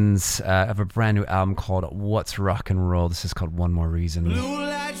Raytons, of a brand new album called What's Rock and Roll. This is called One More Reason. Blue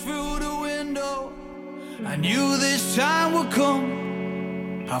lights through the window, I knew this time would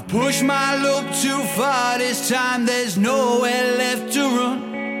come. I've pushed my luck too far this time, there's nowhere left to run.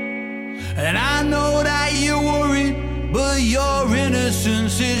 And I know that you're worried, but your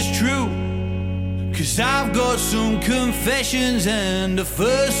innocence is true. 'Cause I've got some confessions, and the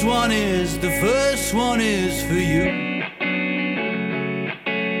first one is for you.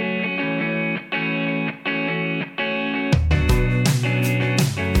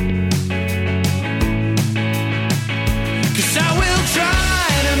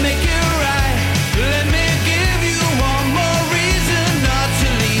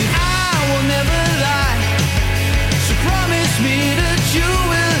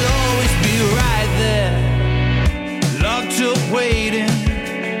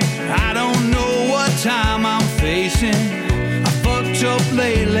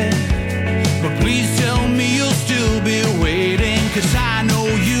 lately, but please tell me you'll still be waiting, 'cause I know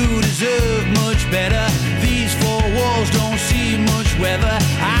you deserve much better. These four walls don't see much weather.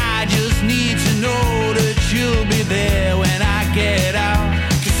 I just need to know that you'll be there when I get out,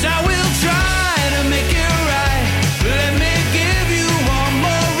 'cause I will try to make it right. Let me give you one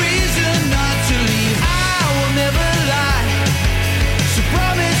more reason not to leave. I will never lie, so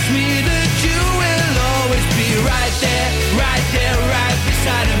promise me that you will always be right there, right there, right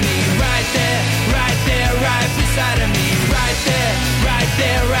beside of me. Right there, right there, right beside of me. Right there, right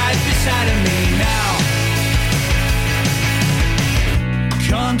there, right beside of me now.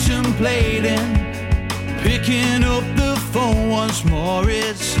 Contemplating, picking up the phone once more.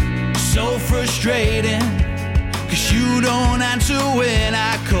 It's so frustrating, 'cause you don't answer when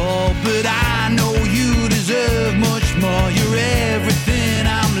I call, but I know you deserve much more. You're everything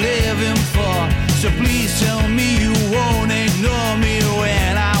I'm living for, so please tell me you won't ignore me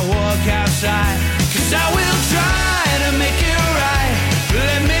when I walk outside, 'cause I will try to make it right.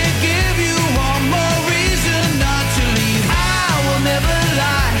 Let me give you one more reason not to leave. I will never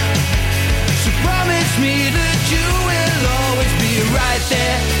lie, so promise me that you will always be right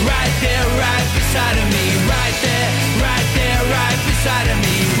there, right there, right beside of me. Right there, right there, right beside of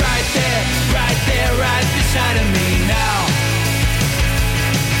me. Right there, right there, right beside of me now.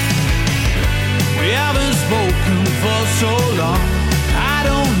 We haven't spoken for so long, I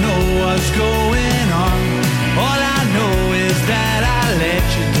don't know what's going on. All I know is that I let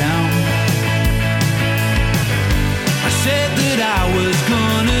you down. I said that I was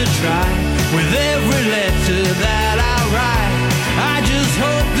gonna try with every letter that I write. I just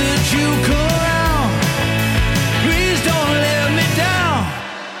hope that you come around. Please don't let me down,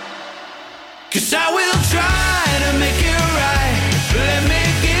 'cause I will try to make it right. Let me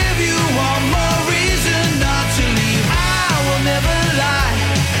give you one more reason not to leave. I will never lie,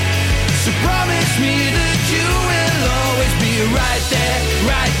 so promise me that you will always be right there,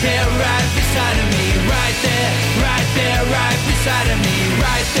 right there, right beside of me. Right there, right there, right beside of me.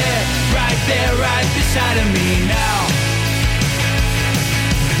 Right there, right there, right beside of me now.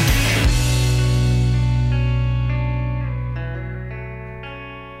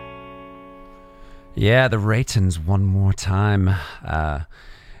 Yeah, the Raytons one more time.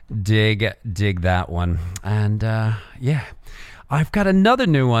 Dig that one. And yeah, I've got another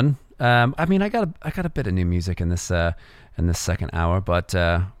new one. I mean, I got a bit of new music in this second hour, but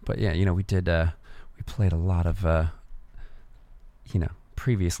yeah, you know, we played a lot of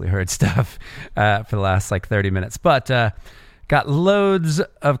previously heard stuff for the last like 30 minutes, but got loads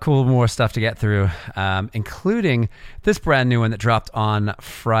of cool more stuff to get through, including this brand new one that dropped on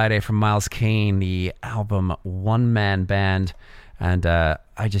Friday from Miles Kane, the album One Man Band, and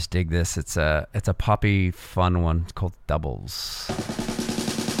I just dig this. It's a poppy fun one. It's called Doubles.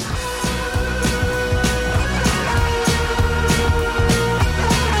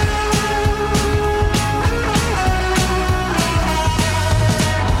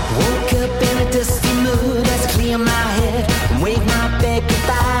 Woke up in a dusty mood as I clear my head and wave my bed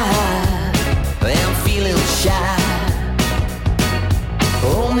goodbye. I'm feeling shy.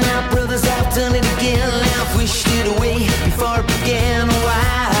 Oh, my brothers, I've done it again. I've wished it away before it began. Why?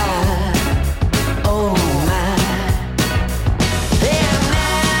 Oh my. And I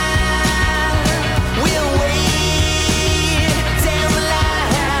will wait down the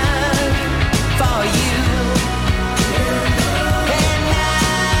line for you. And I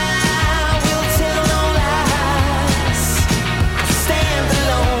will tell no lies. I stand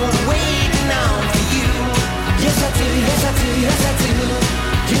alone waiting on for you. Yes I do, yes I do, yes I do.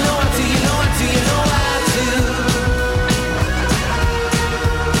 You know I do, you know I do, you know I do.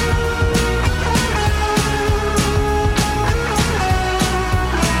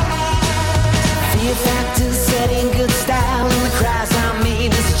 Fear factor setting good style, and the cries I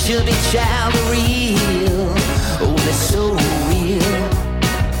made as a chubby child are real. Oh, they're so real.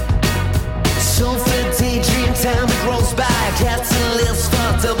 So for daydream time that rolls by, cats and lips for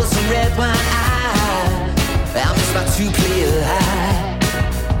doubles and red wine. I miss my two-player high.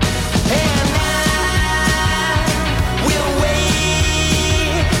 And I will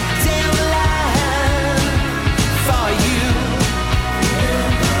wait down the line for you.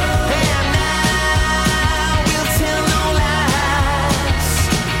 And I will tell no lies.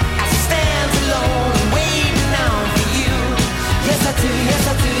 I stand alone waiting on for you. Yes I do, yes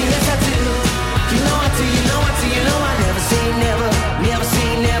I do, yes I do. You know I do, you know I do, you know I never say never, never say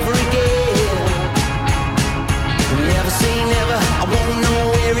never again. Never say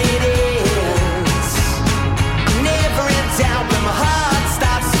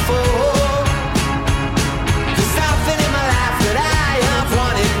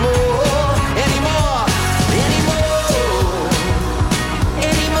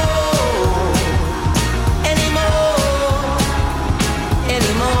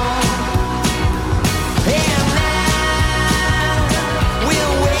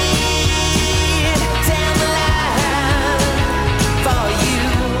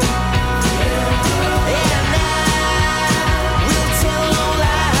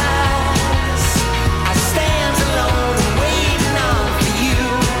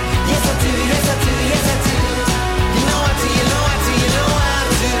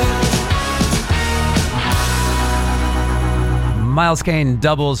Miles Kane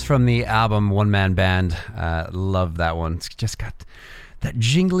doubles from the album One Man Band. Love that one. It's just got that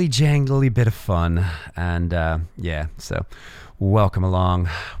jingly jangly bit of fun. And yeah, so welcome along.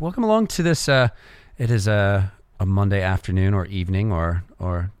 Welcome along to this. It is a Monday afternoon or evening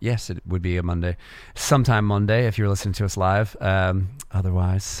or yes, it would be a Monday. Sometime Monday if you're listening to us live.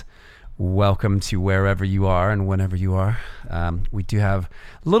 Otherwise, welcome to wherever you are and whenever you are. We do have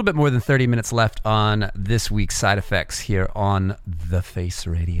a little bit more than 30 minutes left on this week's Side Effects here on The Face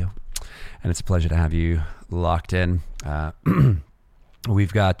Radio. And it's a pleasure to have you locked in. We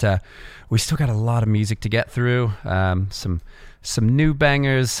still got a lot of music to get through. Some new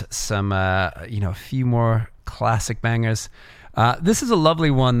bangers, a few more classic bangers. This is a lovely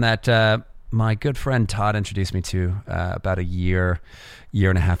one that my good friend Todd introduced me to about a year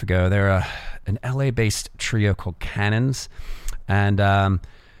and a half ago. They're an LA-based trio called Cannons, and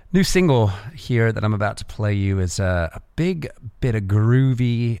new single here that I'm about to play you is a big bit of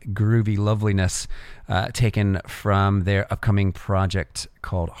groovy loveliness taken from their upcoming project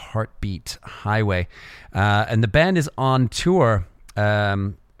called Heartbeat Highway, and the band is on tour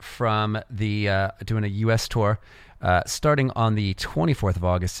from doing a U.S. tour starting on the 24th of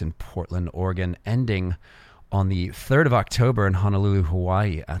August in Portland, Oregon, ending on the 3rd of October in Honolulu,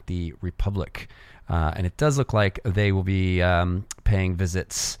 Hawaii at the Republic. And it does look like they will be paying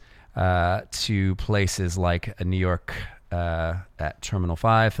visits to places like New York at Terminal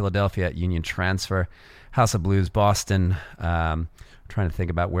 5, Philadelphia at Union Transfer, House of Blues, Boston. Trying to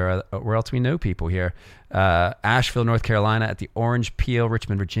think about where else we know people here. Asheville, North Carolina at the Orange Peel,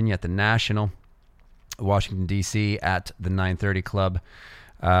 Richmond, Virginia at the National, Washington, D.C. at the 930 Club,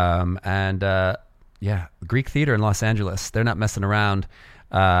 and Greek Theater in Los Angeles. They're not messing around.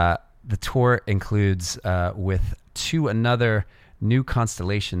 The tour includes with two another New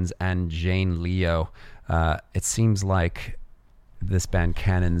Constellations and Jane Leo. It seems like this band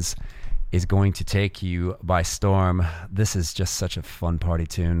Cannons is going to take you by storm. This is just such a fun party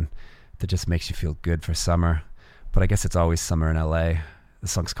tune that just makes you feel good for summer. But I guess it's always summer in LA. The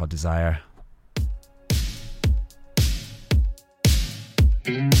song's called Desire.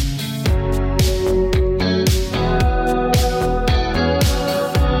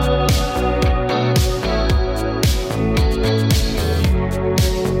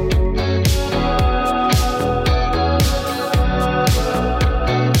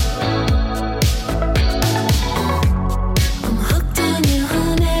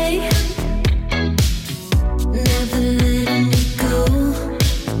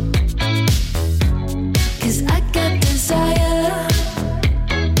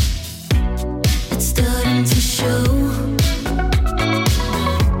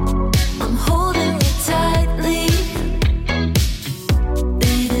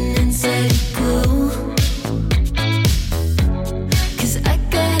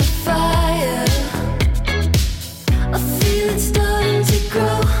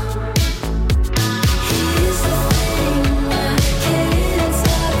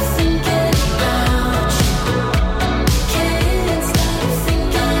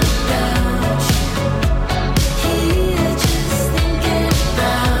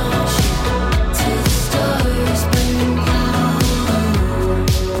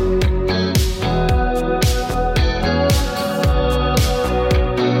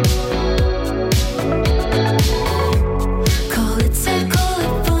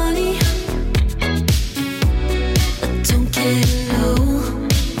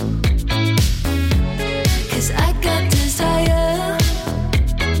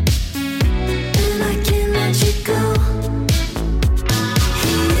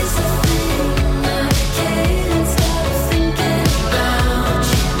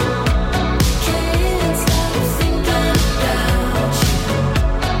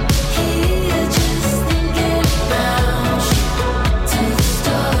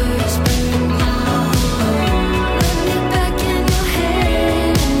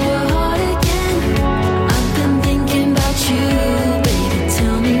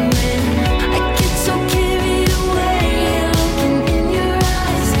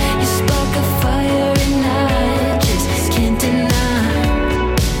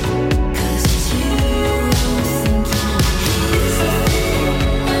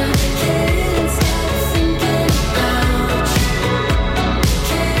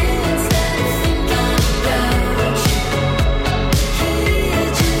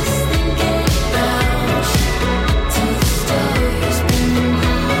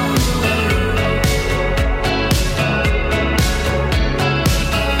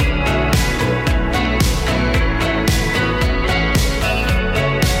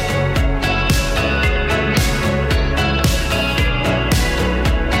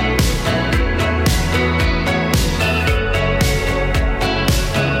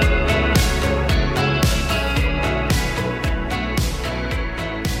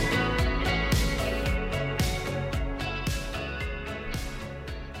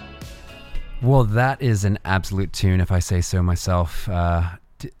 Well, that is an absolute tune, if I say so myself. The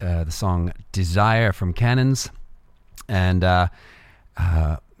song "Desire" from Cannons, and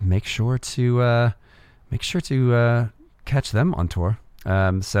make sure to catch them on tour.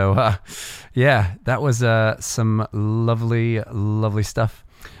 Yeah, that was some lovely stuff.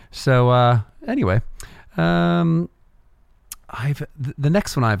 So anyway, the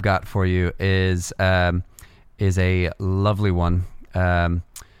next one I've got for you is a lovely one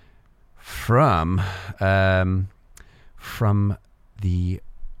from the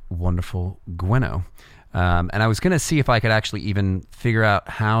wonderful Gweno. And I was going to see if I could actually even figure out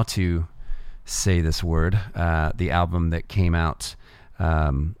how to say this word. The album that came out,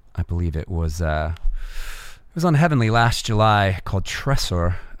 I believe it was on Heavenly last July, called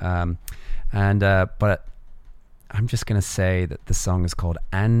Tresor. But I'm just going to say that the song is called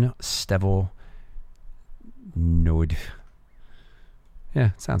An Stevel Noid.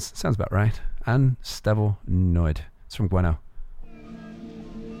 Yeah, sounds about right. An Stevel Noid. It's from Gweno.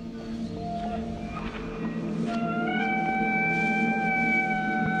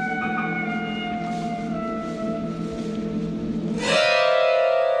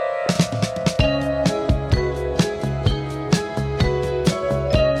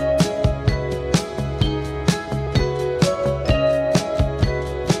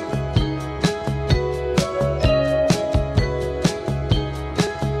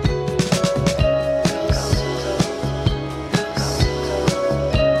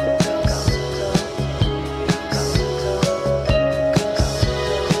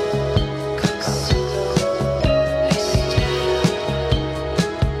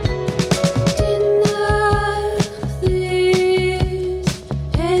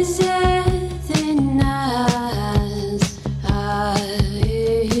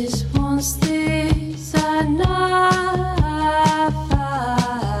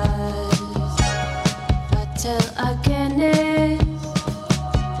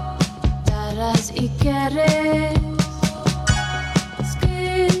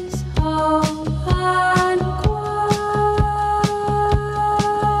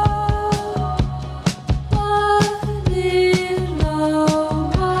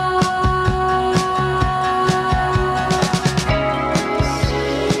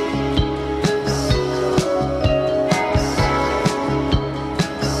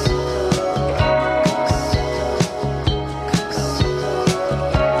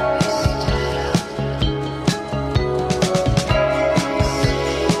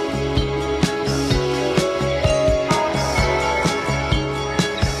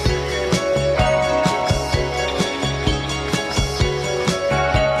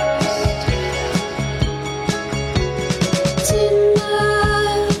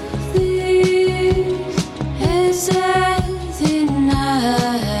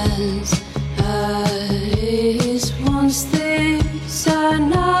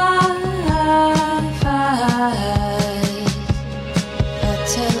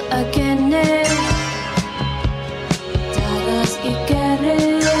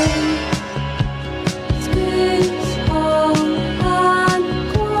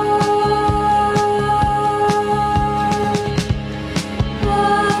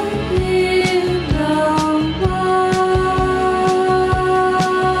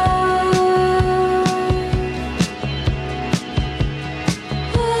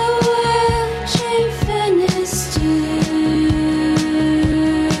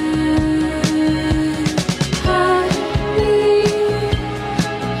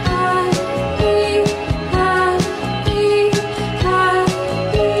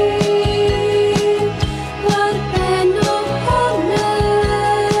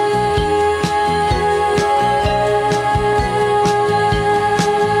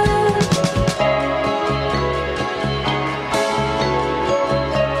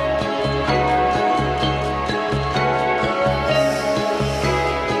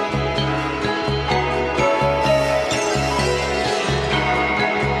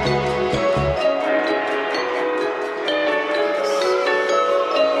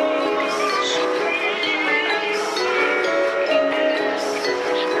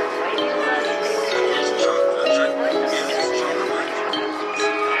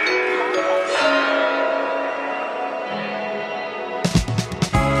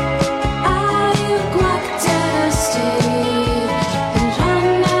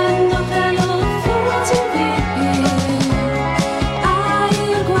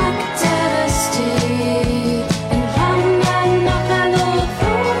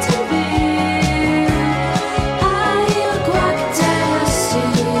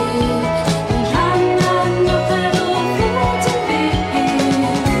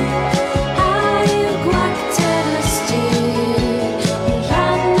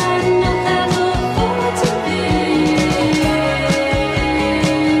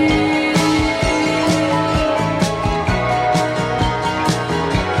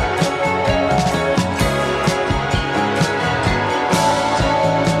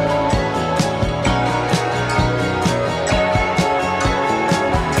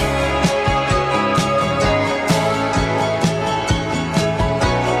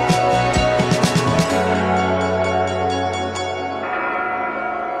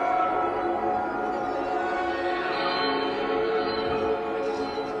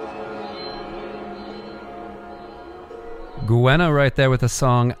 Gwenna right there with the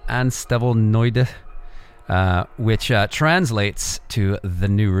song Anstevel Noide, which translates to The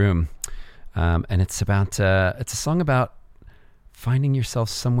New Room. And it's a song about finding yourself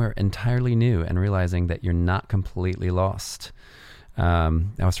somewhere entirely new and realizing that you're not completely lost.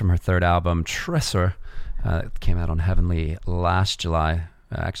 That was from her third album, Tresor. It came out on Heavenly last July.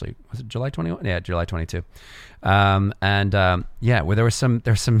 Actually, was it July 21? Yeah, July 22. Well, there was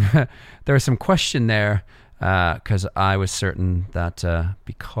some question there, because I was certain that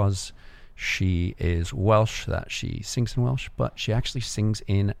because she is Welsh, that she sings in Welsh, but she actually sings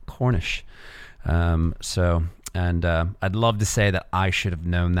in Cornish. I'd love to say that I should have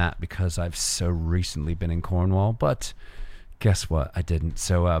known that because I've so recently been in Cornwall, but guess what? I didn't.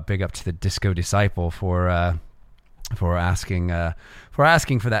 So big up to the Disco Disciple for asking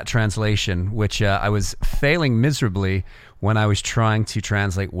for that translation, which I was failing miserably when I was trying to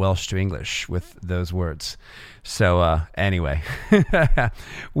translate Welsh to English with those words. So anyway,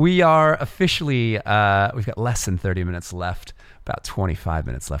 we are officially, we've got less than 30 minutes left, about 25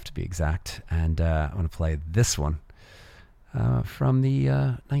 minutes left to be exact. And I want to play this one from the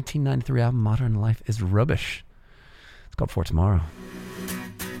 1993 album Modern Life is Rubbish. It's called For Tomorrow.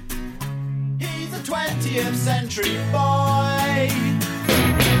 He's a 20th century boy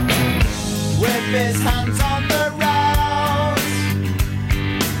with his hands on the rails,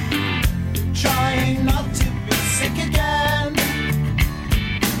 trying not to be sick again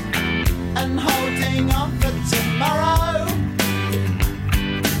and holding on for tomorrow.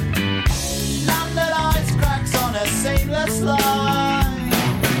 Landed ice cracks on a seamless line.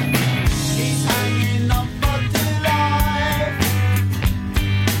 He's hanging on for dear life,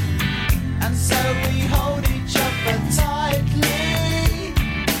 and so we hold each other tightly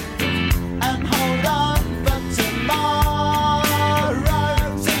and hold on for tomorrow.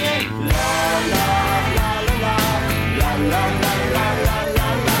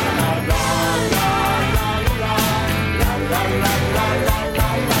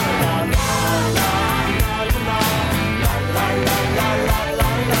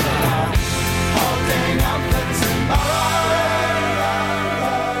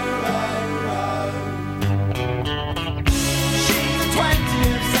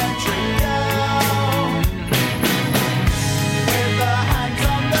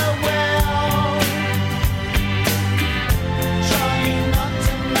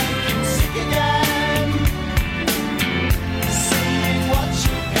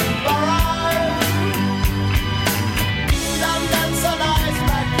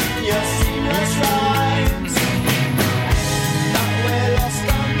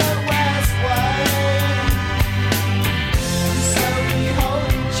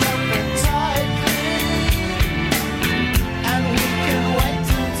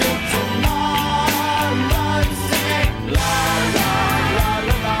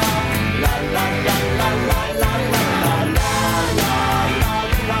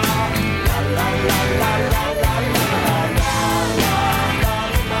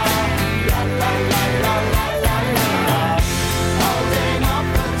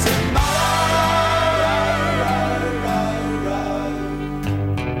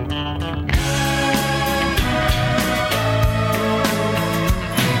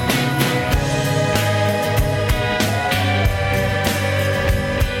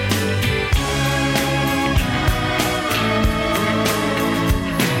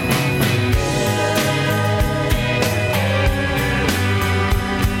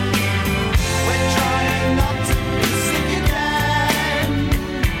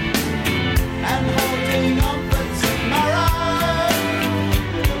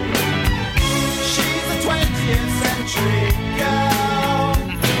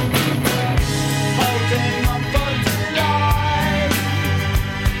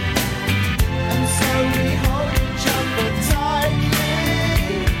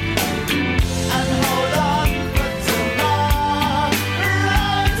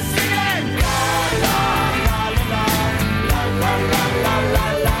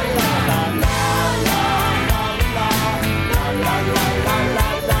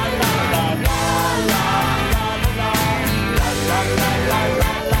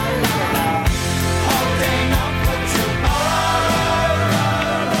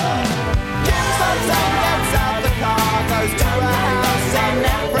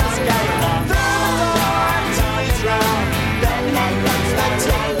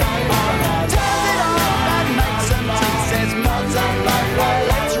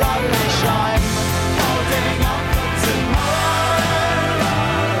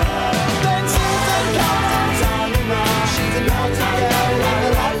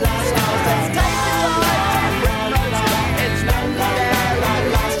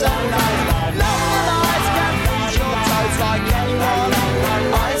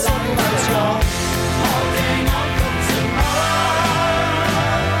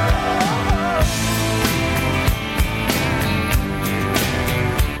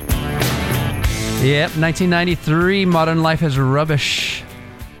 Yep, 1993, Modern Life is Rubbish.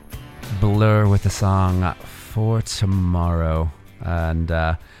 Blur with the song For Tomorrow. And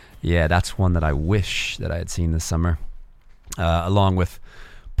yeah, that's one that I wish that I had seen this summer. Along with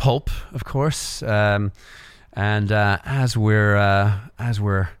Pulp, of course. And as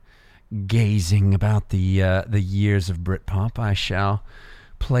we're gazing about the years of Britpop, I shall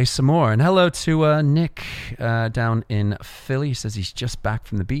play some more. And hello to Nick down in Philly. He says he's just back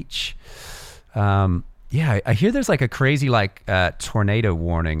from the beach. Yeah, I hear there's like a crazy tornado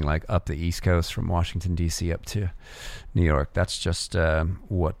warning like up the East Coast from Washington D.C. up to New York. That's just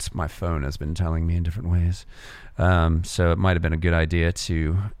what my phone has been telling me in different ways. So it might have been a good idea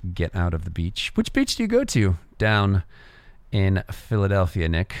to get out of the beach. Which beach do you go to down in Philadelphia,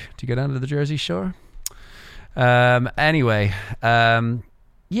 Nick? Do you go down to the Jersey Shore? Anyway, yeah, I'm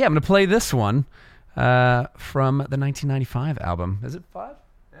going to play this one from the 1995 album. Is it 5?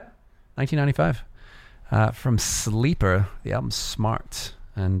 1995, from Sleeper, the album Smart,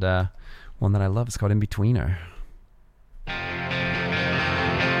 and one that I love is called In Betweener.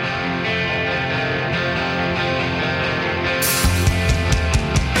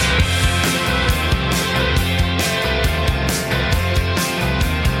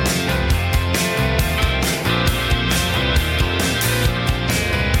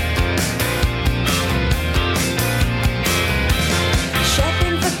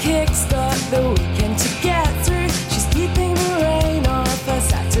 The weekend to get through. She's keeping the rain off her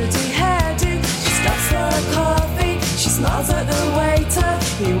Saturday hairdo. She stops for a coffee. She smiles at the waiter.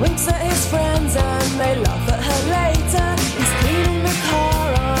 He winks at his friends and they laugh at her later. He's cleaning the car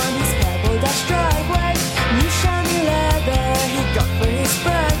on his pebble dash driveway. New shiny leather he got for his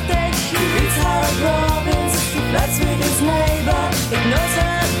birthday. He reads Harold Robbins. He flirts with his neighbor. Ignores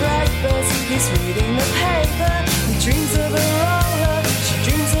her at breakfast. He's reading the paper. He dreams of a roller. She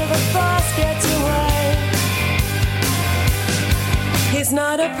dreams of a fast getaway. He's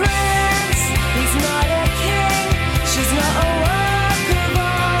not a prince, he's not a king. She's not a work of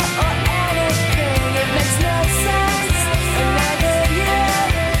art or anything. It makes no sense. Another year.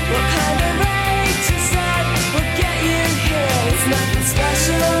 What kind of rate is that will get you here? He's nothing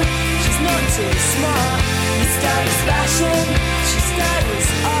special. She's not too smart. His style is fashion. She studies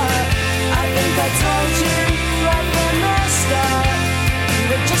art. I think I told you right from the start.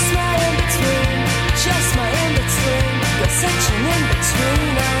 You're just my in-between, just my in-between. You're such an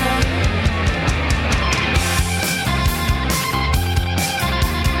in-betweener.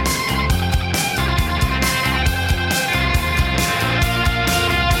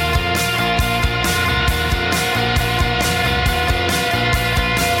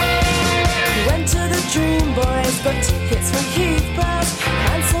 He went to the Dream Boys, got tickets from Keith Press,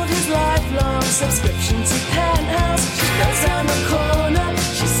 cancelled his lifelong subscription to Penthouse. She goes down the corner,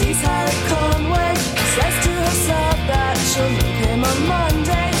 she sees Harry Conway. She says to herself that she'll meet him on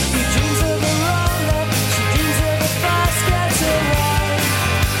Monday. He dreams of a roller, she dreams of a fast getaway.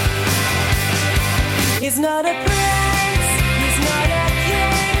 He's not a prince, he's not a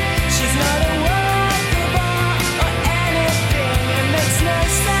king. She's not a work of art or anything. It makes no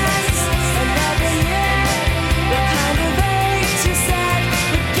sense. Another year, what kind of age you said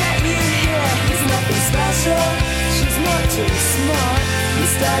would get you here? He's nothing special. She's not too smart. He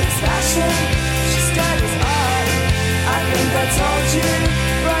studies fashion. She studies art. I think I told you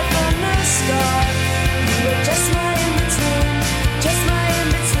right from the start. You were just my in-between. Just my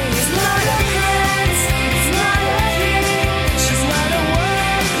in-between. He's not a prince. He's not a king. She's not a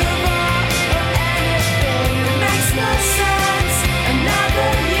work of art or anything. It makes no sense.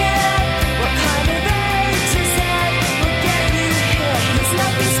 Another year. What kind of age is that will get you here? He's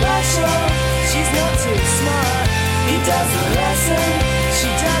nothing special. She's not too smart. He doesn't listen, she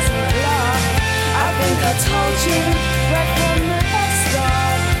doesn't laugh. I think I told you right from the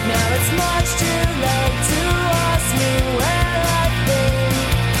start. Now it's much too late to ask me where I've been.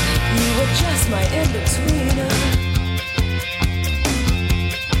 You were just my in-betweener.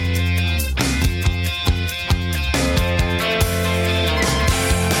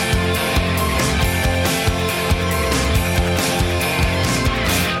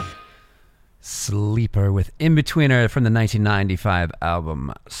 Sleeper with In-Betweener from the 1995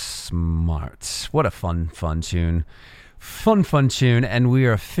 album Smart. What a fun tune. Fun tune. And we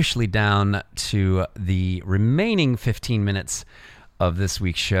are officially down to the remaining 15 minutes of this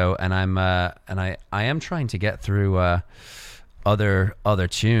week's show. And I am trying to get through other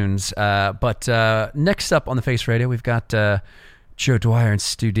tunes. But next up on the Face Radio, we've got Joe Dwyer and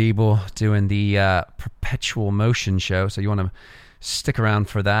Stu Diebel doing the Perpetual Motion show. So you want to stick around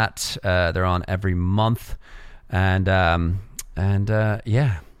for that. They're on every month. And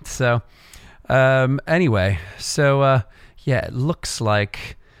yeah. So Anyway, so yeah, it looks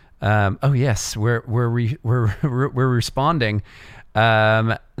like. Oh yes, we're responding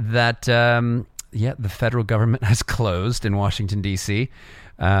that the federal government has closed in Washington D.C.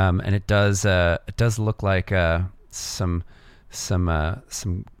 And it does look like some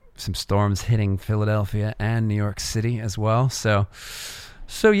storms hitting Philadelphia and New York City as well. So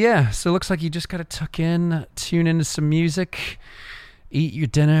it looks like you just got to tune into some music, eat your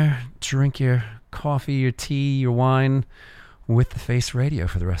dinner, drink your coffee, your tea, your wine with the Face Radio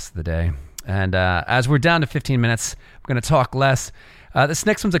for the rest of the day. And as we're down to 15 minutes, I'm going to talk less. This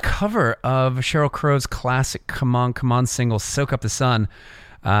next one's a cover of Sheryl Crow's classic Come On, Come On single, Soak Up the Sun,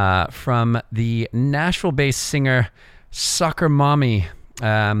 from the Nashville-based singer Soccer Mommy,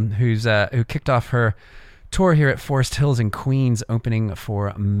 who kicked off her tour here at Forest Hills in Queens, opening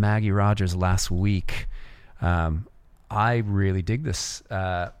for Maggie Rogers last week. I really dig this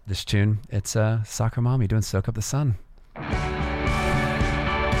tune. It's Soccer Mommy doing Soak Up the Sun.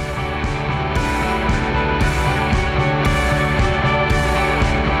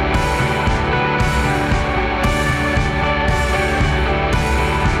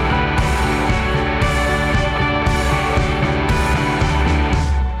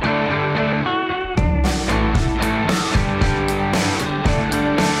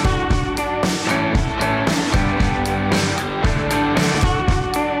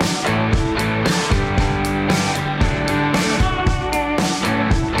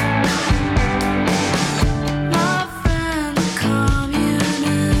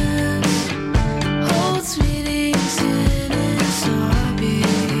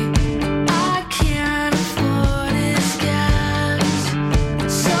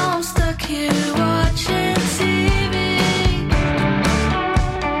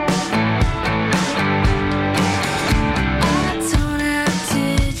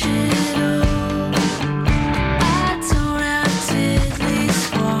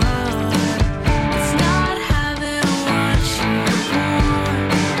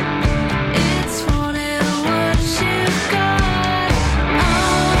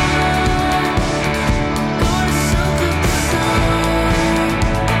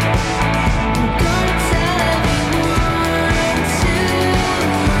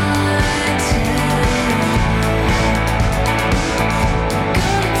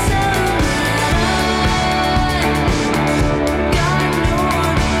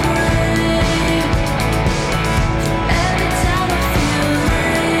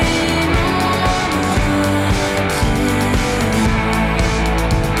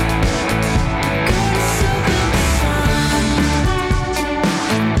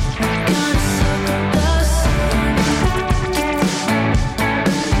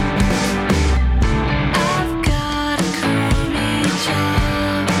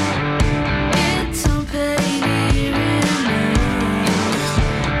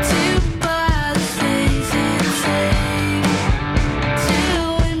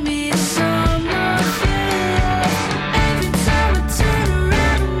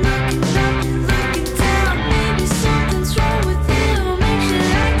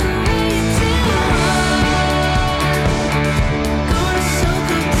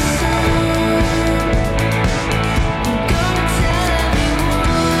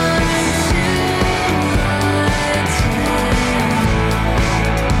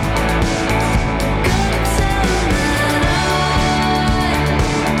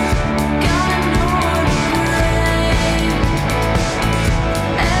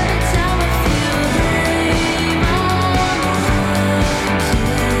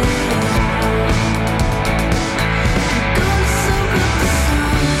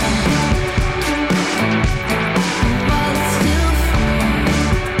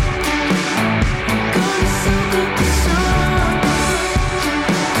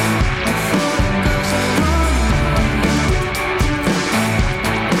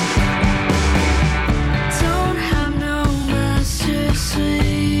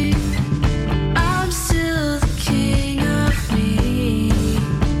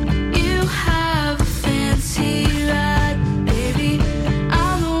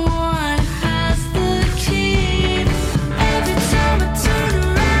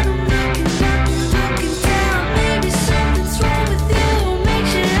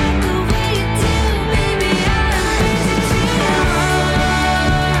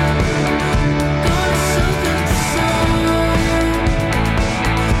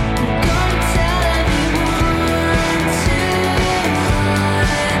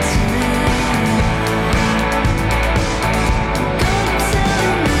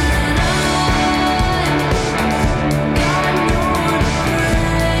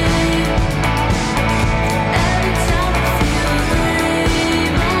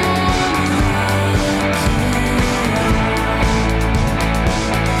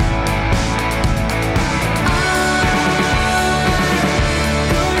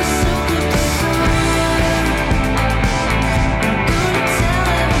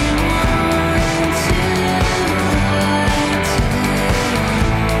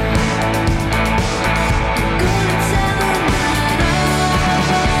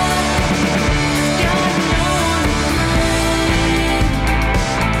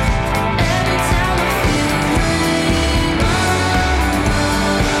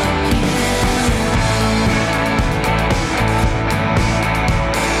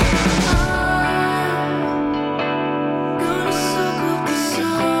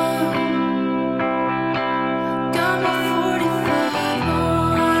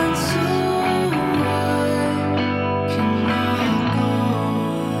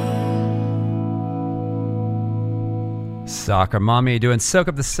 Soccer Mommy doing Soak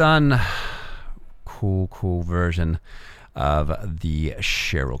Up the Sun. Cool version of the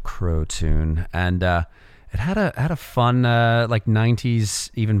Sheryl Crow tune. And it had a fun like 90s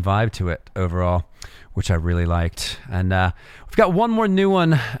even vibe to it overall, which I really liked. And we've got one more new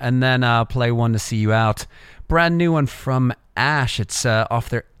one, and then I'll play one to see you out. Brand new one from Ash. It's off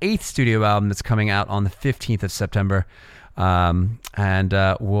their 8th studio album that's coming out on the 15th of September. And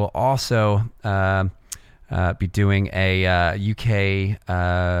we'll also be doing a UK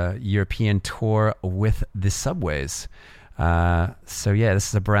European tour with the Subways. So yeah, this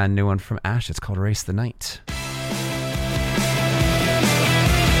is a brand new one from Ash. It's called Race the Night.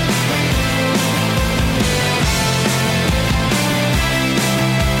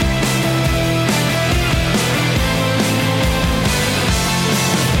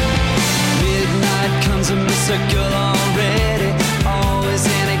 Midnight comes and miss a girl already. Always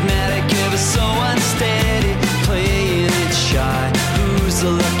enigmatic, ever so unsteady. Playing it shy, who's the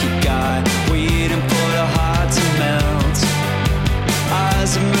lucky guy? Waiting for the heart to melt.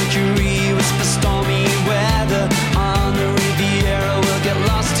 Eyes of mercury, whisper stormy weather. On the Riviera, we'll get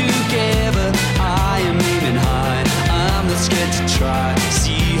lost together. I am aiming high, I'm not scared to try.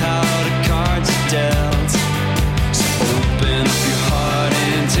 See how the cards are dealt. So open up your heart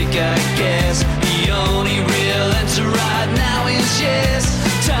and take a guess. The only real answer right now is yes.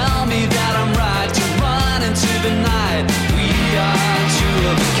 Tell me that I'm right to run into the night. We are two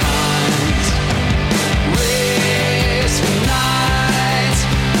of a kind. Race the night,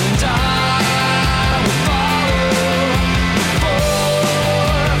 and I will follow before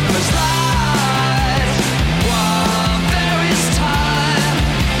first light. While there is time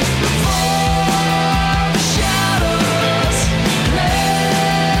before the shadows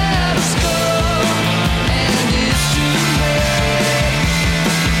let us go, and it's too late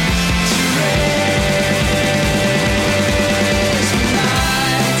to race the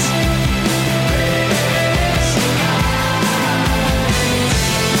night.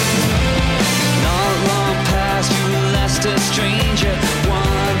 Not long past you left a stranger.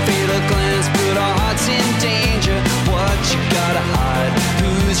 One fatal glance put our hearts in danger. What you gotta hide?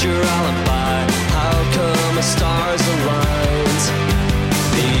 Who's your alibi? How come the stars aligned?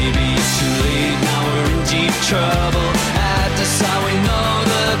 Baby, it's too late, now we're in deep trouble. At this hour we know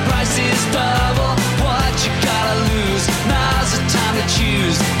the price is double. What you gotta lose? Now's the time to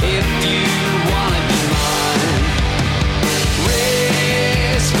choose. If you wanna be mine,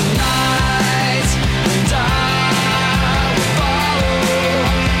 race the night, and I will follow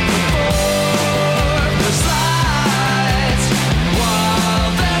before first light. While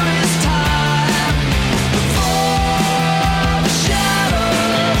there is time before the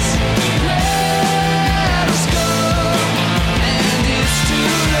shadows let us go, and it's too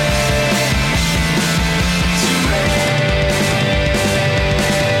late to race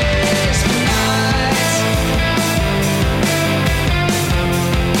the night.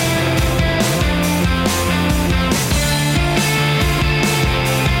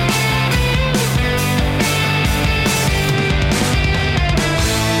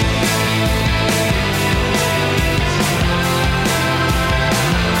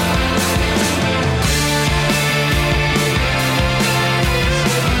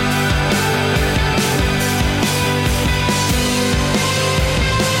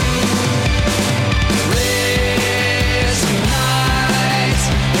 Race the night,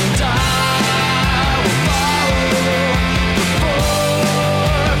 and I will follow before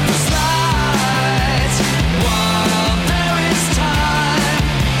first light. While there is time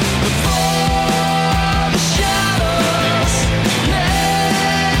before the shadows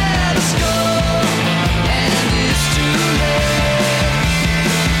let us go, and it's too late to race the night.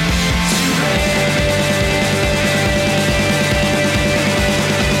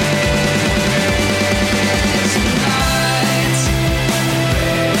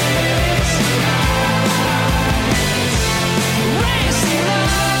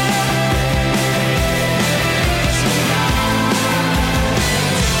 Race the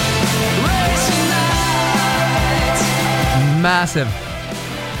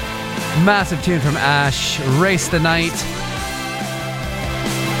Massive tune from Ash, Race the Night.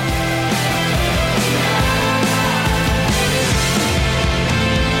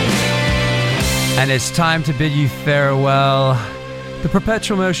 And it's time to bid you farewell. The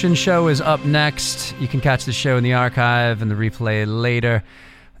Perpetual Motion show is up next. You can catch the show in the archive and the replay later.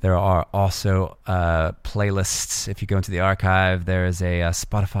 There are also playlists. If you go into the archive, there is a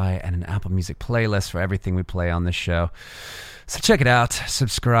Spotify and an Apple Music playlist for everything we play on this show. So check it out,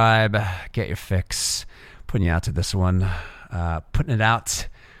 subscribe, get your fix. Putting you out to this one, putting it out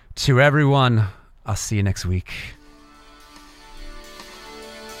to everyone. I'll see you next week.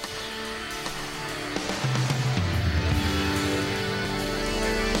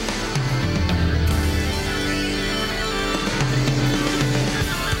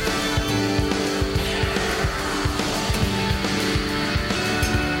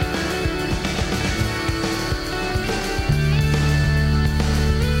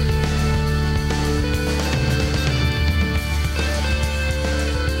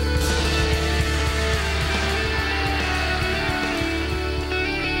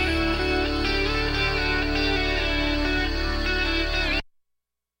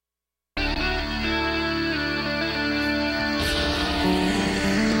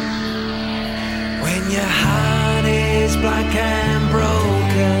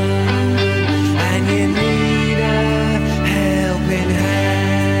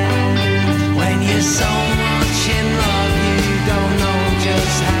 there's so much in love you don't know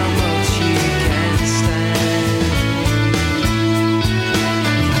just how much you can stand.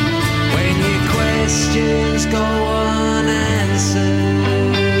 When your questions go unanswered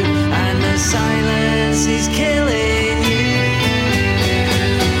and the silence is killing you,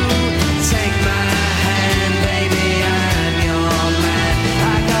 take my hand, baby, I'm your man.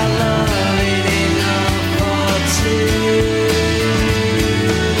 I got love in enough for two.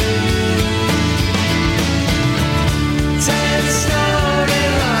 Tell the story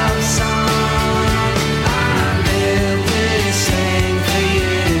love song. I built this thing for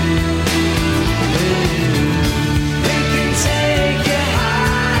you. It can take you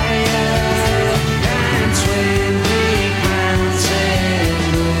higher than Twin Peak Mountain.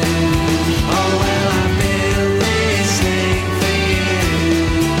 Oh well, I built this thing for you,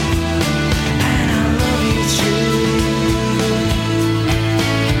 and I love you true.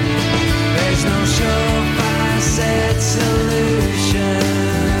 There's no surefire set solutions,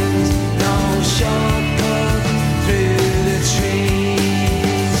 no shortcut through the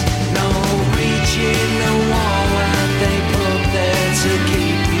trees, no reaching the wall that they put there to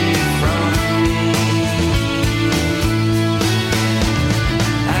keep you from me.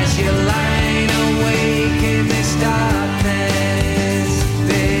 As you lie awake in this darkness,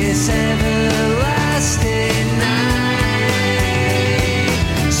 this everlasting night,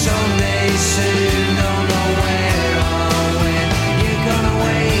 someday soon, don't know where or when, you're gonna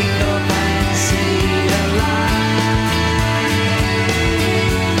wake up and see the light.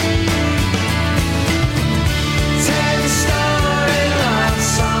 Tell the story love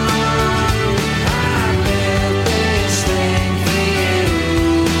song. I built this thing for you.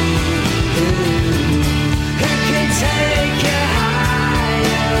 It can take you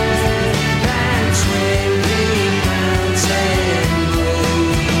higher than Twin Peak Mountain.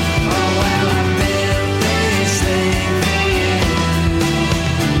 Oh well, I built this thing for you,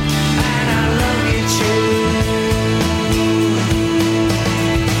 and I love you true.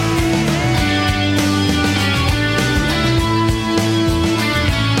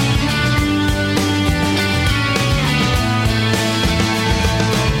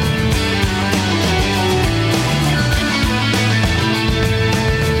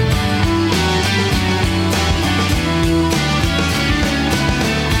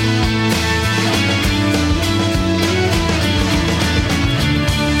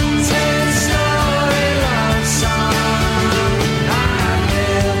 Tell the story love song. I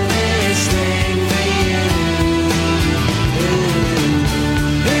built this thing for you.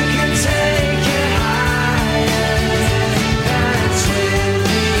 It can take you higher than Twin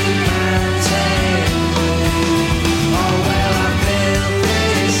Peak Mountain. Oh well, I built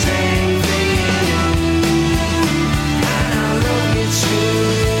this thing for you, and I love you true.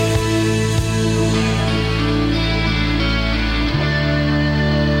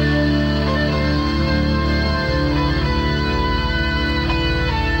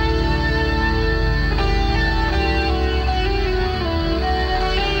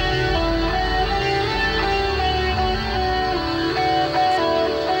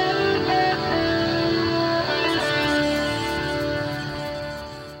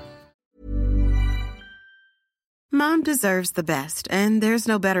 Mom deserves the best, and there's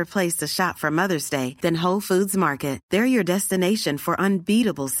no better place to shop for Mother's Day than Whole Foods Market. They're your destination for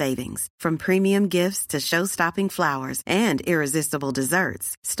unbeatable savings, from premium gifts to show-stopping flowers and irresistible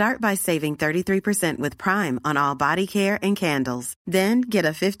desserts. Start by saving 33% with Prime on all body care and candles. Then get a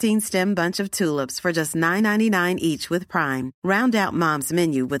 15-stem bunch of tulips for just $9.99 each with Prime. Round out Mom's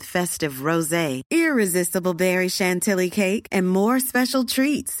menu with festive rosé, irresistible berry chantilly cake, and more special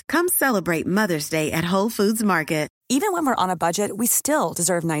treats. Come celebrate Mother's Day at Whole Foods Market. Even when we're on a budget, we still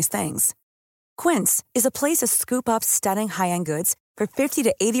deserve nice things. Quince is a place to scoop up stunning high-end goods for 50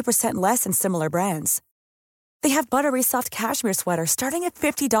 to 80% less than similar brands. They have buttery soft cashmere sweaters starting at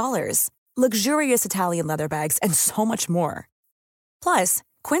 $50, luxurious Italian leather bags, and so much more. Plus,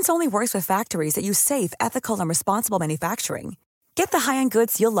 Quince only works with factories that use safe, ethical, and responsible manufacturing. Get the high-end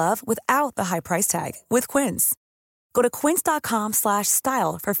goods you'll love without the high price tag with Quince. Go to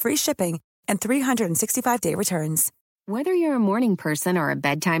quince.com/style for free shipping and 365-day returns. Whether you're a morning person or a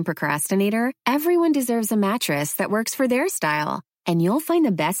bedtime procrastinator, everyone deserves a mattress that works for their style. And you'll find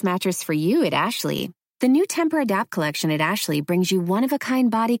the best mattress for you at Ashley. The new Temper-Adapt collection at Ashley brings you one-of-a-kind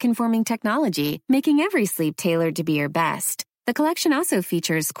body-conforming technology, making every sleep tailored to be your best. The collection also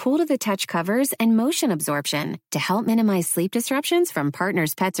features cool-to-the-touch covers and motion absorption to help minimize sleep disruptions from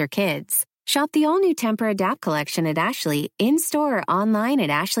partners, pets, or kids. Shop the all-new Temper-Adapt collection at Ashley, in-store or online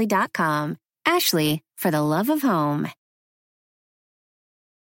at ashley.com. Ashley, for the love of home.